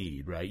that they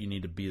need, right? You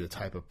need to be the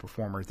type of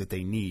performer that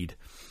they need.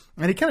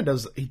 And he kind of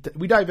does,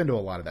 we dive into a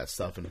lot of that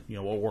stuff and, you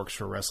know, what works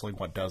for wrestling,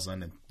 what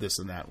doesn't, and this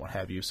and that, what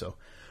have you. So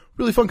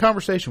really fun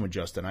conversation with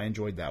Justin. I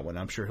enjoyed that one.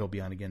 I'm sure he'll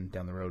be on again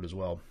down the road as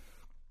well.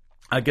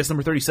 Guest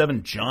number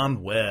 37,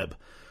 John Webb.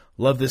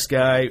 Love this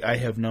guy. I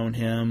have known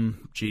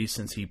him,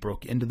 since he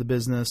broke into the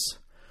business.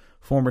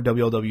 Former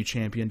WLW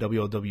champion,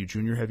 WLW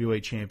junior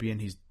heavyweight champion.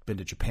 He's been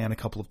to Japan a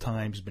couple of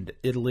times, been to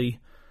Italy.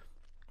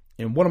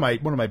 And one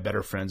of my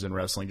better friends in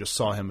wrestling, just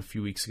saw him a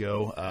few weeks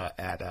ago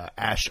at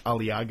Ash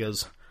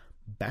Aliaga's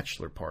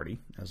bachelor party,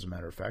 as a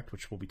matter of fact,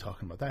 which we'll be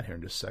talking about that here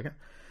in just a second.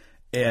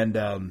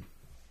 And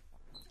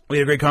we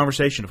had a great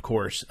conversation, of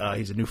course.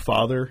 He's a new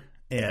father,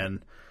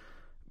 and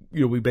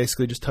you know, we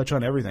basically just touch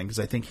on everything because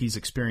I think he's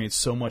experienced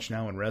so much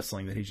now in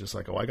wrestling that he's just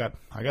like, oh, I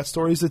got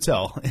stories to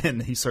tell,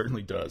 and he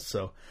certainly does.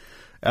 So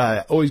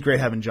always great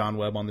having John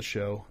Webb on the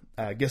show.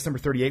 Guest number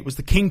 38 was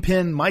the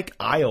Kingpin, Mike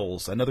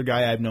Isles, another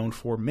guy I've known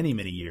for many,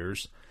 many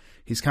years.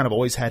 He's kind of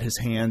always had his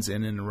hands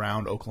in and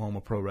around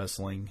Oklahoma pro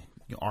wrestling,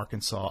 you know,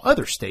 Arkansas,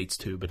 other states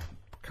too, but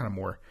kind of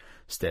more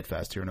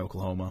steadfast here in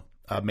Oklahoma.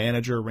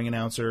 Manager, ring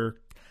announcer,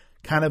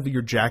 kind of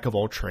your jack of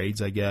all trades,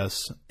 I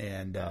guess,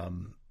 and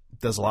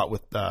does a lot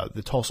with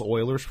the Tulsa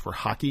Oilers for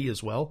hockey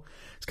as well.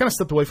 He's kind of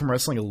stepped away from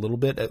wrestling a little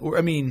bit.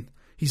 I mean,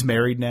 he's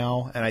married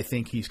now, and I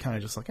think he's kind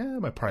of just like,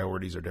 my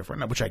priorities are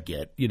different, which I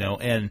get,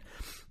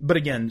 but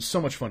again,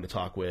 so much fun to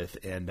talk with,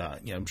 and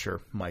I'm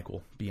sure Mike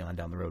will be on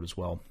down the road as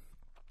well.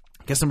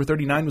 Guest number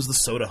 39 was the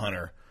Soda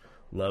Hunter.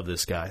 Love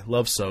this guy.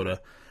 Love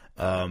Soda.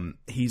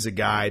 He's a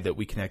guy that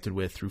we connected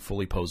with through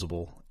Fully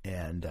Posable,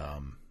 and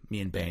me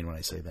and Bane when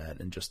I say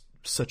that, and just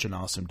such an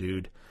awesome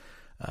dude.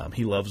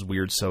 He loves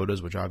weird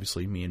sodas, which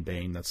obviously me and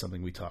Bane, that's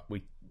something we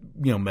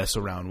mess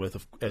around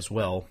with as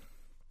well.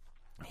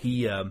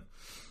 He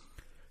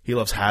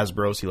loves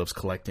Hasbros. He loves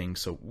collecting.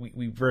 So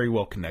we very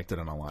well connected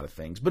on a lot of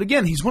things. But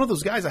again, he's one of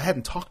those guys I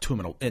hadn't talked to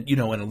him in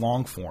a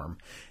long form.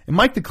 And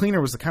Mike the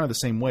Cleaner was kind of the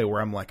same way,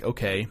 where I'm like,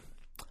 okay,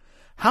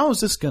 how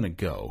is this going to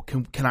go?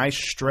 Can I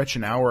stretch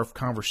an hour of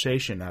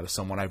conversation out of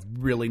someone I've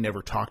really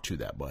never talked to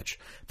that much?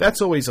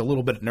 That's always a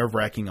little bit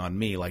nerve-wracking on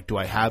me. Like, do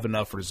I have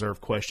enough reserved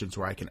questions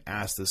where I can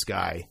ask this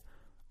guy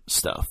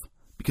stuff?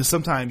 Because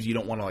sometimes you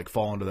don't want to like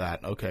fall into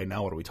that, okay,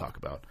 now what do we talk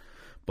about?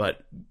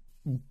 But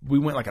we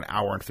went like an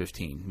hour and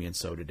 15, me and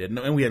Soda did.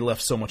 And we had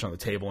left so much on the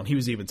table. And he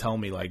was even telling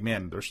me like,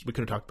 man, we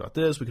could have talked about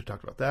this. We could have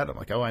talked about that. I'm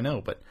like, oh, I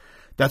know. But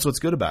that's what's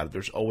good about it.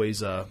 There's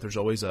always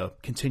a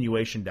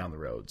continuation down the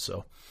road.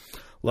 So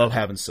love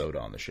having Soda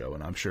on the show,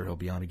 and I'm sure he'll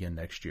be on again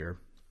next year.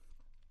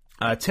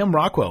 Tim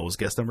Rockwell was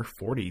guest number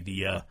 40,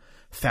 the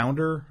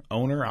founder,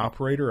 owner,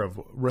 operator of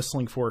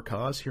Wrestling for a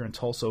Cause here in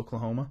Tulsa,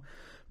 Oklahoma.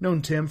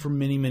 Known Tim for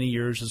many, many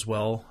years as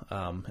well,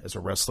 as a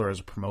wrestler, as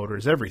a promoter,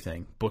 as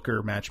everything.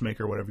 Booker,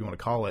 matchmaker, whatever you want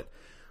to call it.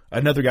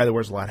 Another guy that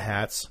wears a lot of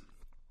hats,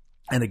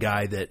 and a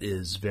guy that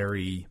is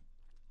very,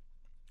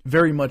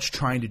 very much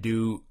trying to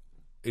do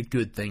a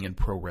good thing in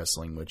pro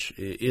wrestling, which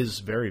is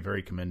very,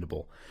 very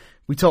commendable.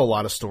 We tell a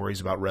lot of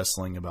stories about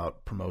wrestling,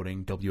 about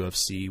promoting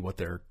WFC, what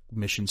their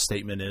mission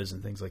statement is,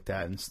 and things like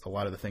that, and a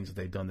lot of the things that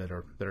they've done that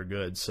are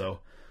good. So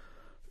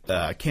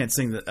I can't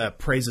sing the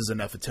praises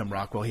enough of Tim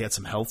Rockwell. He had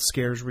some health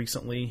scares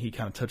recently. He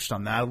kind of touched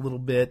on that a little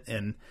bit,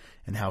 and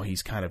how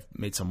he's kind of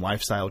made some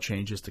lifestyle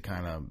changes to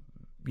kind of,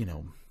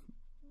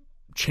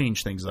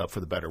 change things up for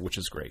the better, which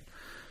is great.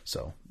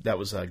 So that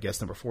was guest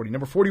number 40.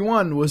 Number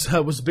 41 was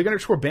Big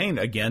 _ Bane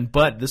again,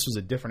 but this was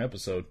a different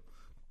episode.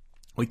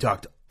 We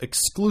talked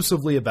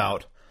exclusively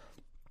about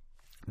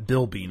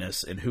Bill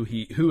Venus and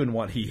who and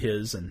what he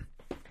is and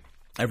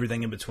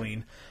everything in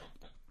between.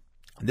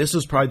 This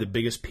was probably the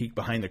biggest peek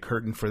behind the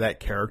curtain for that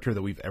character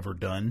that we've ever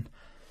done.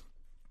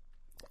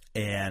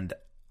 And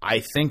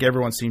I think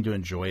everyone seemed to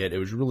enjoy it. It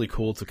was really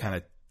cool to kind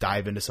of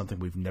dive into something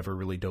we've never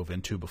really dove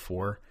into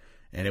before.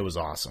 And it was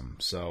awesome.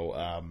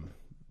 So,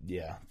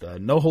 the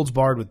No Holds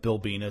Barred with Bill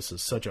Venus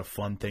is such a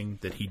fun thing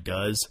that he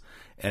does.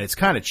 And it's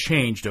kind of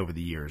changed over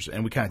the years.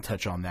 And we kind of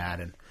touch on that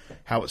and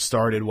how it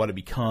started, what it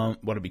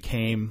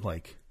became,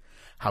 like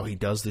how he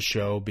does the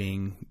show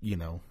being,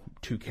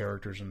 two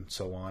characters and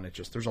so on. It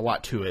just, there's a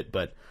lot to it,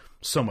 but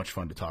so much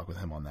fun to talk with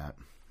him on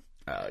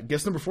that.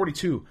 Guest number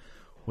 42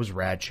 was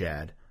Rad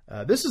Chad.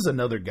 This is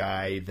another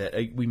guy that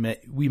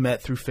we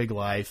met through Fig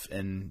Life,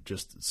 and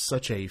just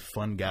such a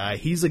fun guy.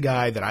 He's a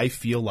guy that I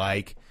feel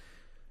like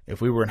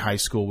if we were in high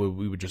school,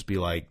 we would just be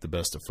like the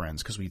best of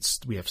friends because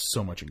we have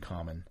so much in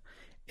common.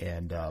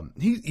 And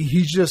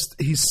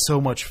he's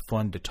so much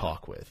fun to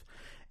talk with.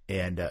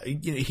 And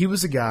he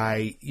was a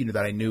guy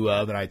that I knew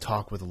of and I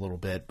talked with a little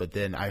bit, but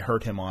then I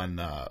heard him on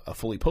a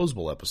Fully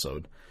Posable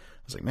episode.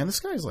 I was like, man, this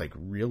guy's like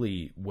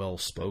really well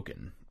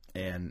spoken.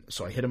 And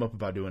so I hit him up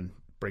about doing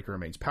Breaker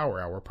Remains Power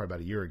Hour probably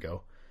about a year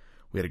ago.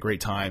 We had a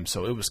great time,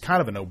 so it was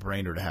kind of a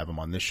no-brainer to have him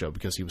on this show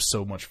because he was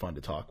so much fun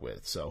to talk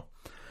with. So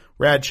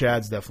Rad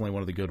Chad's definitely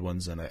one of the good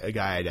ones and a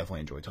guy I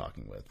definitely enjoy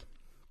talking with.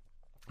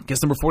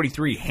 Guest number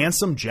 43,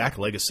 Handsome Jack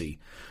Legacy.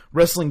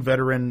 Wrestling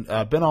veteran,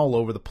 been all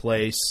over the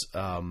place.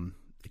 A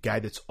guy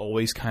that's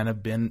always kind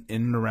of been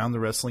in and around the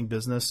wrestling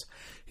business.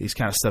 He's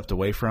kind of stepped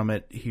away from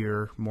it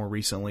here more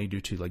recently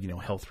due to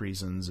health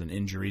reasons and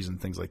injuries and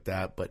things like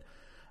that. But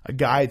a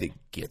guy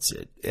that gets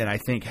it. And I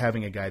think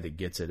having a guy that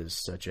gets it is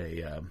such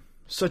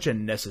a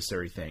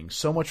necessary thing.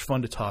 So much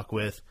fun to talk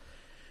with.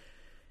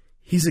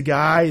 He's a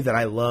guy that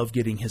I love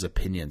getting his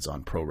opinions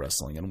on pro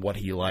wrestling and what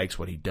he likes,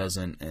 what he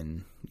doesn't.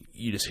 And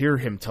you just hear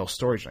him tell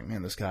stories like,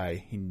 man, this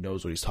guy, he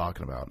knows what he's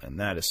talking about. And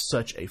that is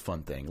such a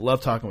fun thing.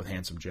 Love talking with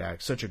Handsome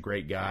Jack. Such a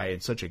great guy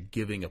and such a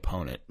giving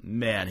opponent.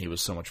 Man, he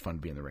was so much fun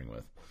to be in the ring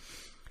with.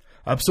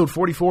 Episode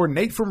 44,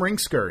 Nate from Ring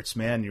Skirts.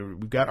 Man,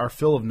 we've got our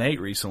fill of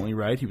Nate recently,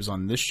 right? He was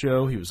on this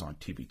show. He was on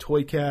TV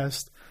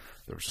Toycast.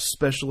 There was a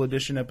special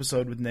edition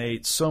episode with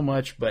Nate. So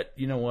much, but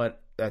you know what?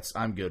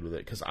 I'm good with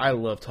it because I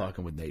love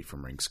talking with Nate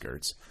from Ring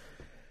Skirts.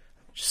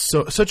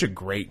 Such a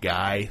great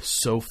guy.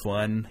 So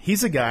fun.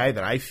 He's a guy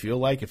that I feel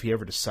like if he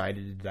ever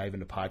decided to dive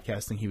into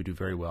podcasting, he would do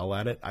very well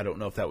at it. I don't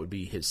know if that would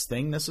be his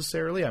thing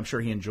necessarily. I'm sure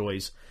he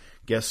enjoys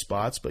guest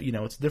spots, but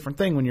it's a different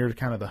thing when you're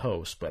kind of the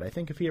host. But I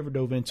think if he ever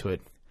dove into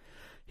it,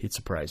 he'd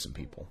surprise some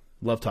people.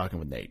 Love talking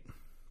with Nate.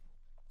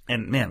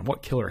 And man,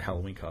 what killer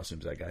Halloween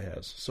costumes that guy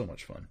has. So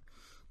much fun.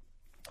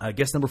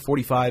 Guest number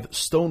 45,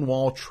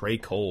 Stonewall Trey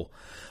Cole.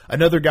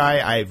 Another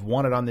guy I've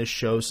wanted on this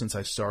show since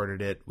I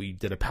started it. We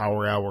did a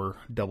Power Hour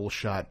double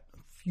shot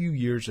a few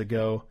years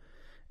ago.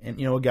 And,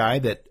 a guy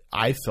that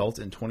I felt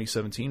in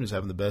 2017 was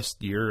having the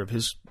best year of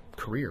his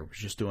career. Was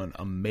just doing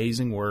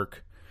amazing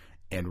work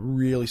and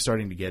really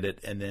starting to get it.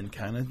 And then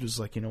kind of just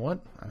like, you know what?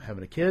 I'm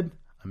having a kid.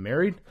 I'm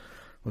married.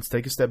 Let's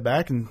take a step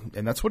back. And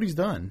that's what he's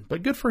done.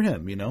 But good for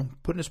him,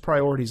 putting his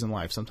priorities in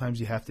life. Sometimes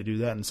you have to do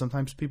that, and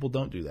sometimes people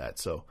don't do that.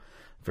 So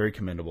very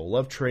commendable.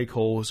 Love Trey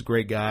Cole. He's a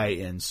great guy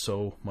and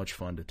so much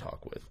fun to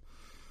talk with.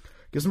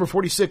 Guest number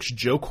 46,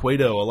 Joe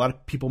Cueto. A lot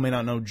of people may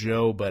not know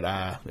Joe, but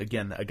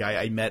again, a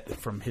guy I met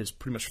from his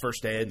pretty much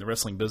first day in the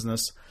wrestling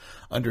business.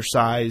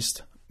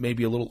 Undersized,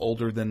 maybe a little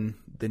older than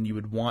you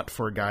would want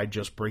for a guy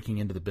just breaking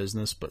into the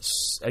business. But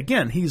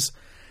again, he's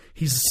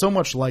so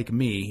much like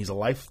me. He's a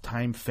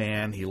lifetime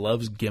fan. He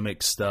loves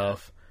gimmick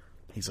stuff.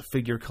 He's a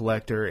figure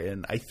collector,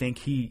 and I think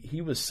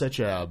he was such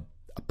a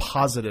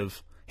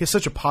positive. He has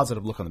such a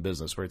positive look on the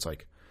business where it's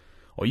like,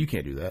 oh, you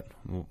can't do that.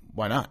 Well,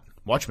 why not?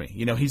 Watch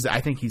me.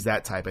 I think he's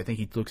that type. I think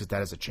he looks at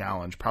that as a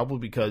challenge, probably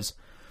because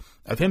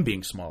of him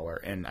being smaller.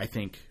 And I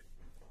think,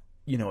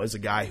 as a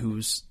guy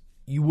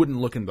you wouldn't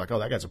look and be like, oh,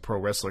 that guy's a pro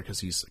wrestler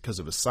because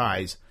of his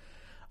size.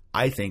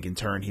 I think in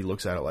turn he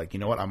looks at it like, you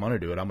know what, I'm going to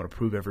do it. I'm going to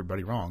prove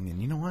everybody wrong.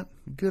 And you know what?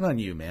 Good on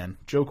you, man.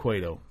 Joe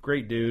Cueto,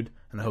 great dude.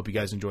 And I hope you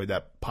guys enjoyed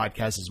that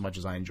podcast as much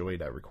as I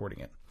enjoyed recording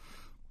it.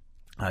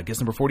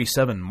 Guest number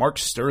 47, Mark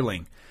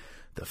Sterling.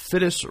 The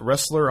fittest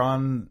wrestler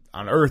on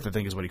earth, I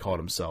think is what he called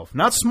himself.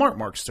 Not smart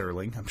Mark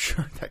Sterling. I'm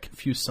sure that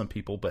confused some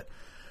people, but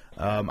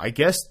I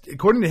guess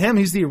according to him,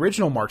 he's the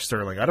original Mark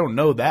Sterling. I don't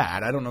know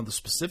that. I don't know the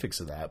specifics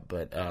of that,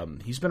 but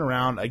he's been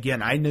around.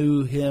 Again, I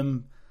knew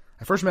him.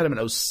 I first met him in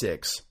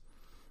 2006,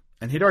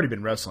 and he'd already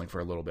been wrestling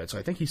for a little bit. So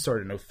I think he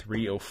started in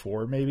 2003,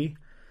 2004 maybe.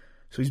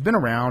 So he's been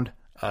around.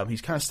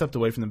 He's kind of stepped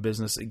away from the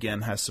business.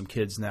 Again, has some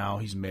kids now.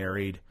 He's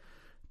married,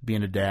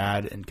 being a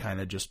dad, and kind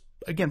of just,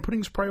 again, putting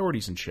his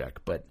priorities in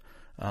check. But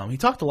he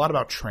talked a lot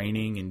about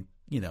training and,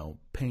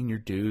 paying your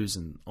dues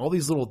and all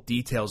these little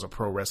details of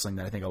pro wrestling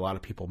that I think a lot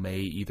of people may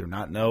either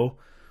not know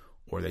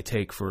or they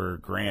take for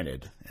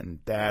granted. And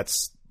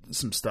that's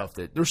some stuff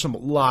that there's a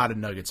lot of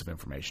nuggets of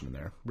information in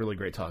there. Really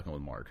great talking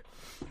with Mark.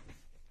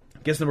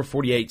 Guest number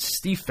 48,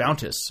 Steve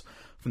Fountas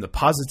from the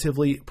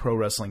Positively Pro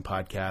Wrestling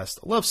Podcast.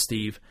 I love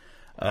Steve.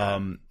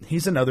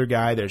 He's another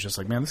guy that's just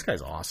like, man, this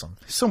guy's awesome.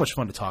 He's so much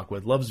fun to talk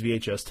with. Loves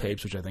VHS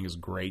tapes, which I think is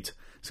great.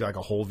 He's got like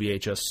a whole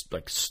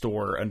VHS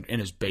store in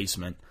his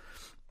basement.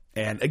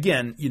 And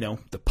again,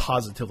 the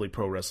Positively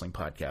Pro Wrestling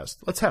Podcast.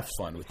 Let's have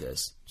fun with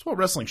this. It's what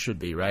wrestling should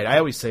be, right? I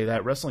always say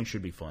that. Wrestling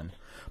should be fun.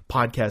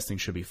 Podcasting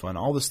should be fun.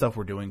 All the stuff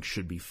we're doing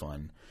should be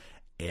fun.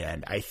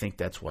 And I think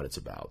that's what it's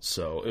about.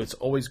 So it's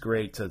always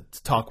great to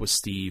talk with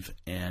Steve.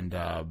 And,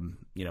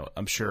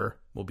 I'm sure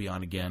we'll be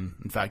on again.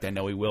 In fact, I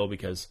know he will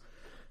because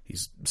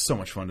he's so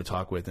much fun to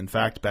talk with. In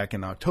fact, back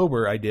in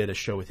October, I did a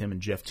show with him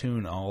and Jeff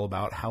Toon all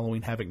about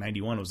Halloween Havoc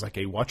 91. It was like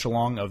a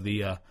watch-along of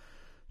the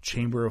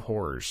Chamber of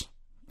Horrors.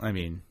 I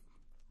mean,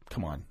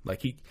 come on.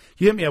 Like, he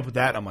hit me up with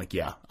that. I'm like,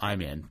 yeah,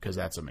 I'm in, because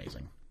that's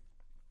amazing.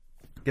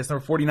 Guest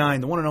number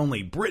 49, the one and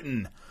only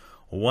Britain,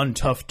 One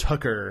Tough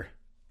Tucker.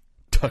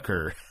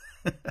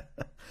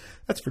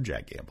 That's for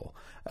Jack Gamble.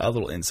 A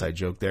little inside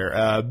joke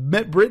there.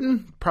 Met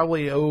Britain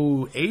probably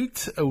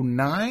 08,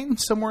 09,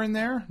 somewhere in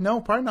there. No,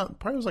 probably not.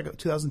 Probably was like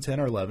 2010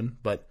 or 11.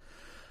 But,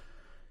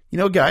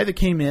 a guy that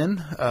came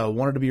in,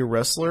 wanted to be a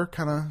wrestler,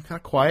 kind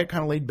of quiet,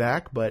 kind of laid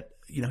back. But,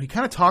 he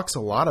kind of talks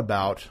a lot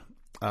about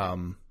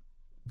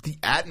the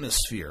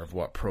atmosphere of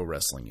what pro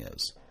wrestling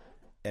is.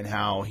 And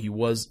how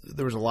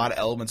there was a lot of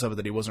elements of it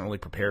that he wasn't really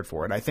prepared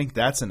for. And I think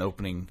that's an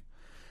opening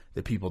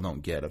that people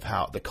don't get of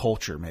how the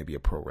culture maybe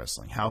of pro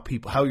wrestling, how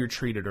you're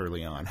treated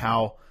early on,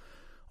 how,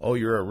 oh,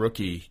 you're a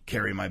rookie,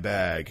 carry my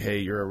bag. Hey,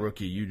 you're a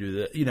rookie, you do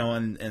that,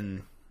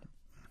 and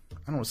I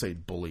don't want to say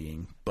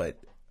bullying, but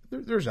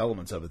there's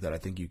elements of it that I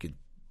think you could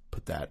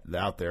put that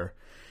out there.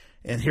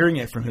 And hearing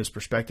it from his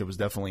perspective was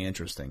definitely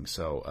interesting.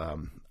 So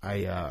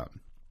I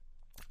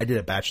did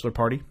a bachelor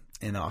party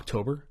in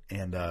October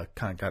and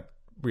kind of got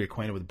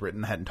reacquainted with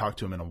Britain. I hadn't talked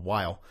to him in a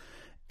while.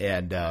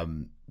 And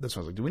that's why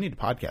I was like, do we need to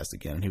podcast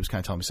again? And he was kind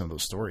of telling me some of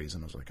those stories.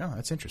 And I was like, oh,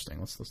 that's interesting.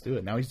 Let's do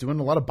it. Now he's doing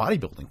a lot of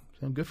bodybuilding.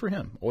 So good for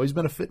him. Always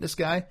been a fitness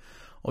guy.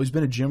 Always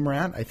been a gym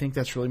rat. I think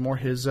that's really more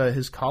his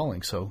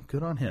calling. So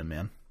good on him,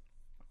 man.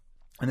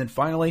 And then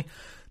finally,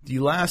 the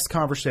last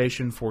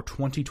conversation for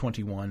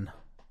 2021,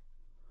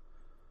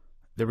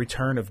 the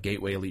return of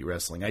Gateway Elite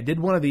Wrestling. I did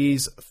one of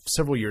these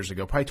several years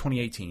ago, probably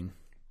 2018.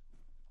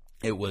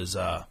 It was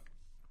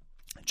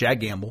Jack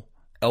Gamble,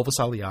 Elvis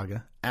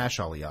Aliaga, Ash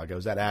Aliaga. I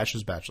was at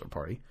Ash's bachelor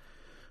party,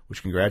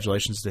 which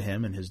congratulations to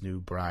him and his new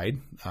bride.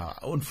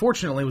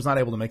 Unfortunately, was not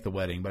able to make the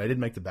wedding, but I did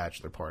make the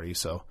bachelor party,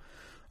 so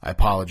I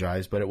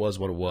apologize, but it was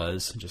what it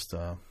was. Just,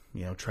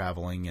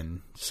 traveling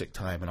and sick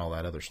time and all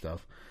that other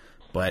stuff.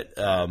 But,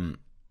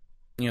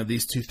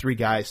 these three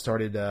guys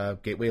started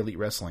Gateway Elite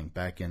Wrestling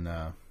back in,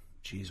 when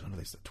did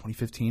they start?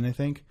 2015, I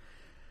think.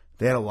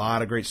 they had a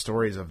lot of great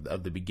stories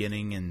of the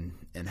beginning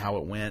and how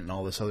it went and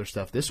all this other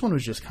stuff. This one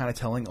was just kind of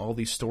telling all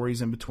these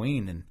stories in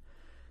between and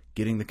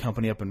getting the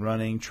company up and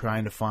running,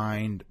 trying to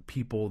find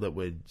people that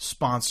would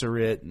sponsor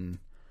it and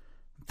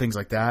things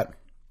like that.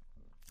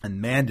 And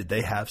man, did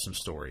they have some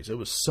stories. It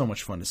was so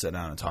much fun to sit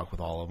down and talk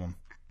with all of them.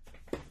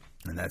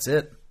 And that's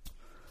it.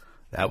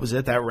 That was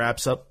it. That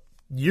wraps up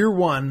year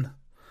one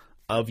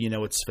of You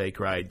Know It's Fake,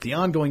 right? The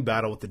ongoing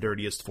battle with the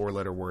dirtiest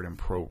four-letter word in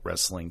pro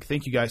wrestling.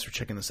 Thank you guys for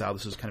checking this out.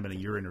 This has kind of been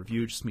a year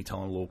interview, just me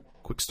telling a little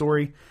quick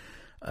story.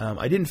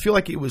 I didn't feel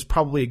like it was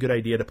probably a good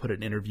idea to put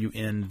an interview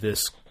in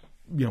this,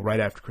 right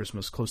after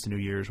Christmas, close to New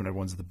Year's, when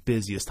everyone's at the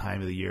busiest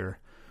time of the year.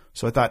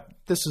 So I thought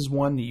this is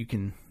one that you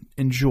can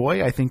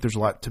enjoy. I think there's a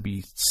lot to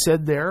be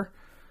said there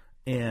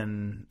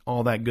and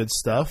all that good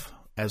stuff,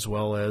 as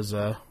well as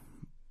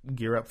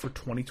gear up for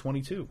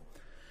 2022.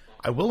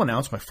 I will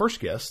announce my first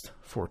guest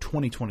for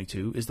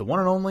 2022 is the one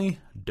and only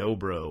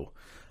Dobro.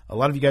 A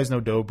lot of you guys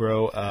know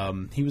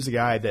Dobro. He was a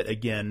guy that,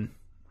 again,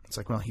 it's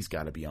like, well, he's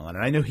got to be on.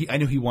 And I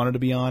knew he wanted to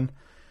be on.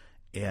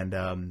 And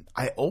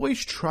I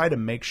always try to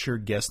make sure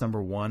guest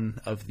number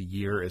one of the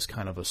year is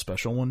kind of a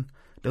special one.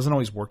 It doesn't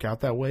always work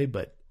out that way,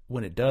 but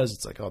when it does,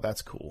 it's like, oh,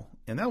 that's cool.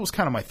 And that was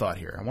kind of my thought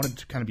here. I wanted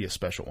to kind of be a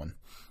special one.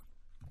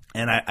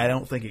 And I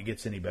don't think it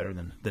gets any better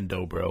than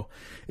Dobro.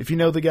 If you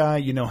know the guy,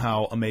 you know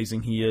how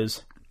amazing he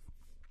is.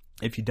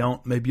 If you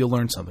don't, maybe you'll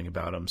learn something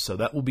about him. So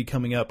that will be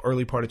coming up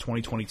early part of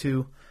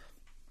 2022.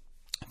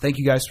 Thank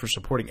you guys for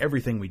supporting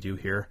everything we do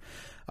here.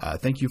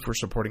 Thank you for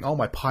supporting all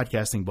my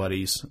podcasting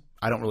buddies.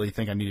 I don't really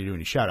think I need to do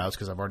any shout-outs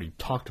because I've already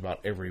talked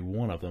about every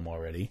one of them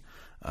already.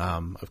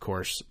 Of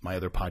course, my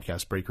other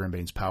podcast, Breaker and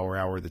Bane's Power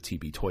Hour, the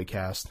TB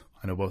Toycast.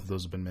 I know both of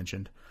those have been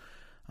mentioned.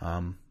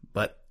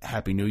 But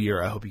Happy New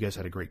Year. I hope you guys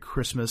had a great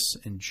Christmas.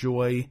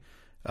 Enjoy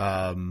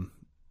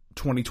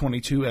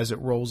 2022 as it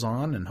rolls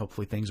on, and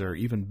hopefully things are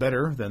even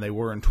better than they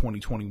were in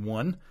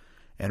 2021.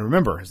 And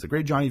remember, as the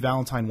great Johnny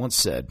Valentine once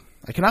said,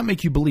 I cannot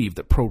make you believe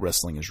that pro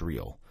wrestling is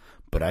real,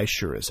 but I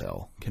sure as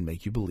hell can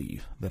make you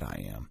believe that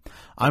I am.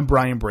 I'm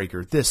Brian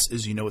Breaker. This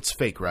is You Know It's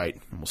Fake, right?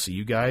 And we'll see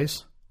you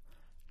guys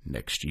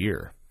next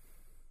year.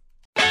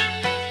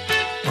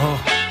 Yeah.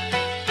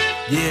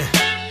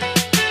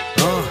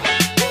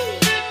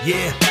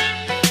 Yeah.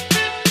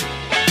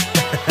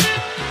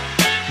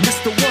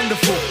 Mr.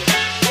 Wonderful.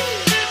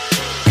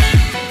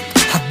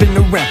 I've been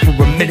around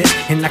for a minute,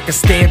 and I can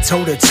stand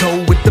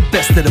toe-to-toe with the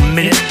best of the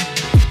minute.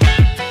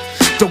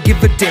 Don't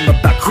give a damn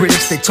about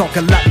critics, they talk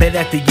a lot, but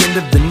at the end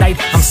of the night,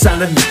 I'm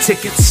selling the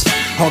tickets.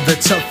 All the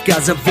tough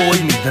guys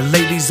avoid me, the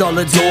ladies all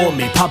adore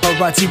me.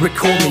 Paparazzi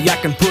record me, I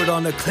can put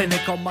on a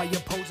clinic on my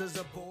opposers.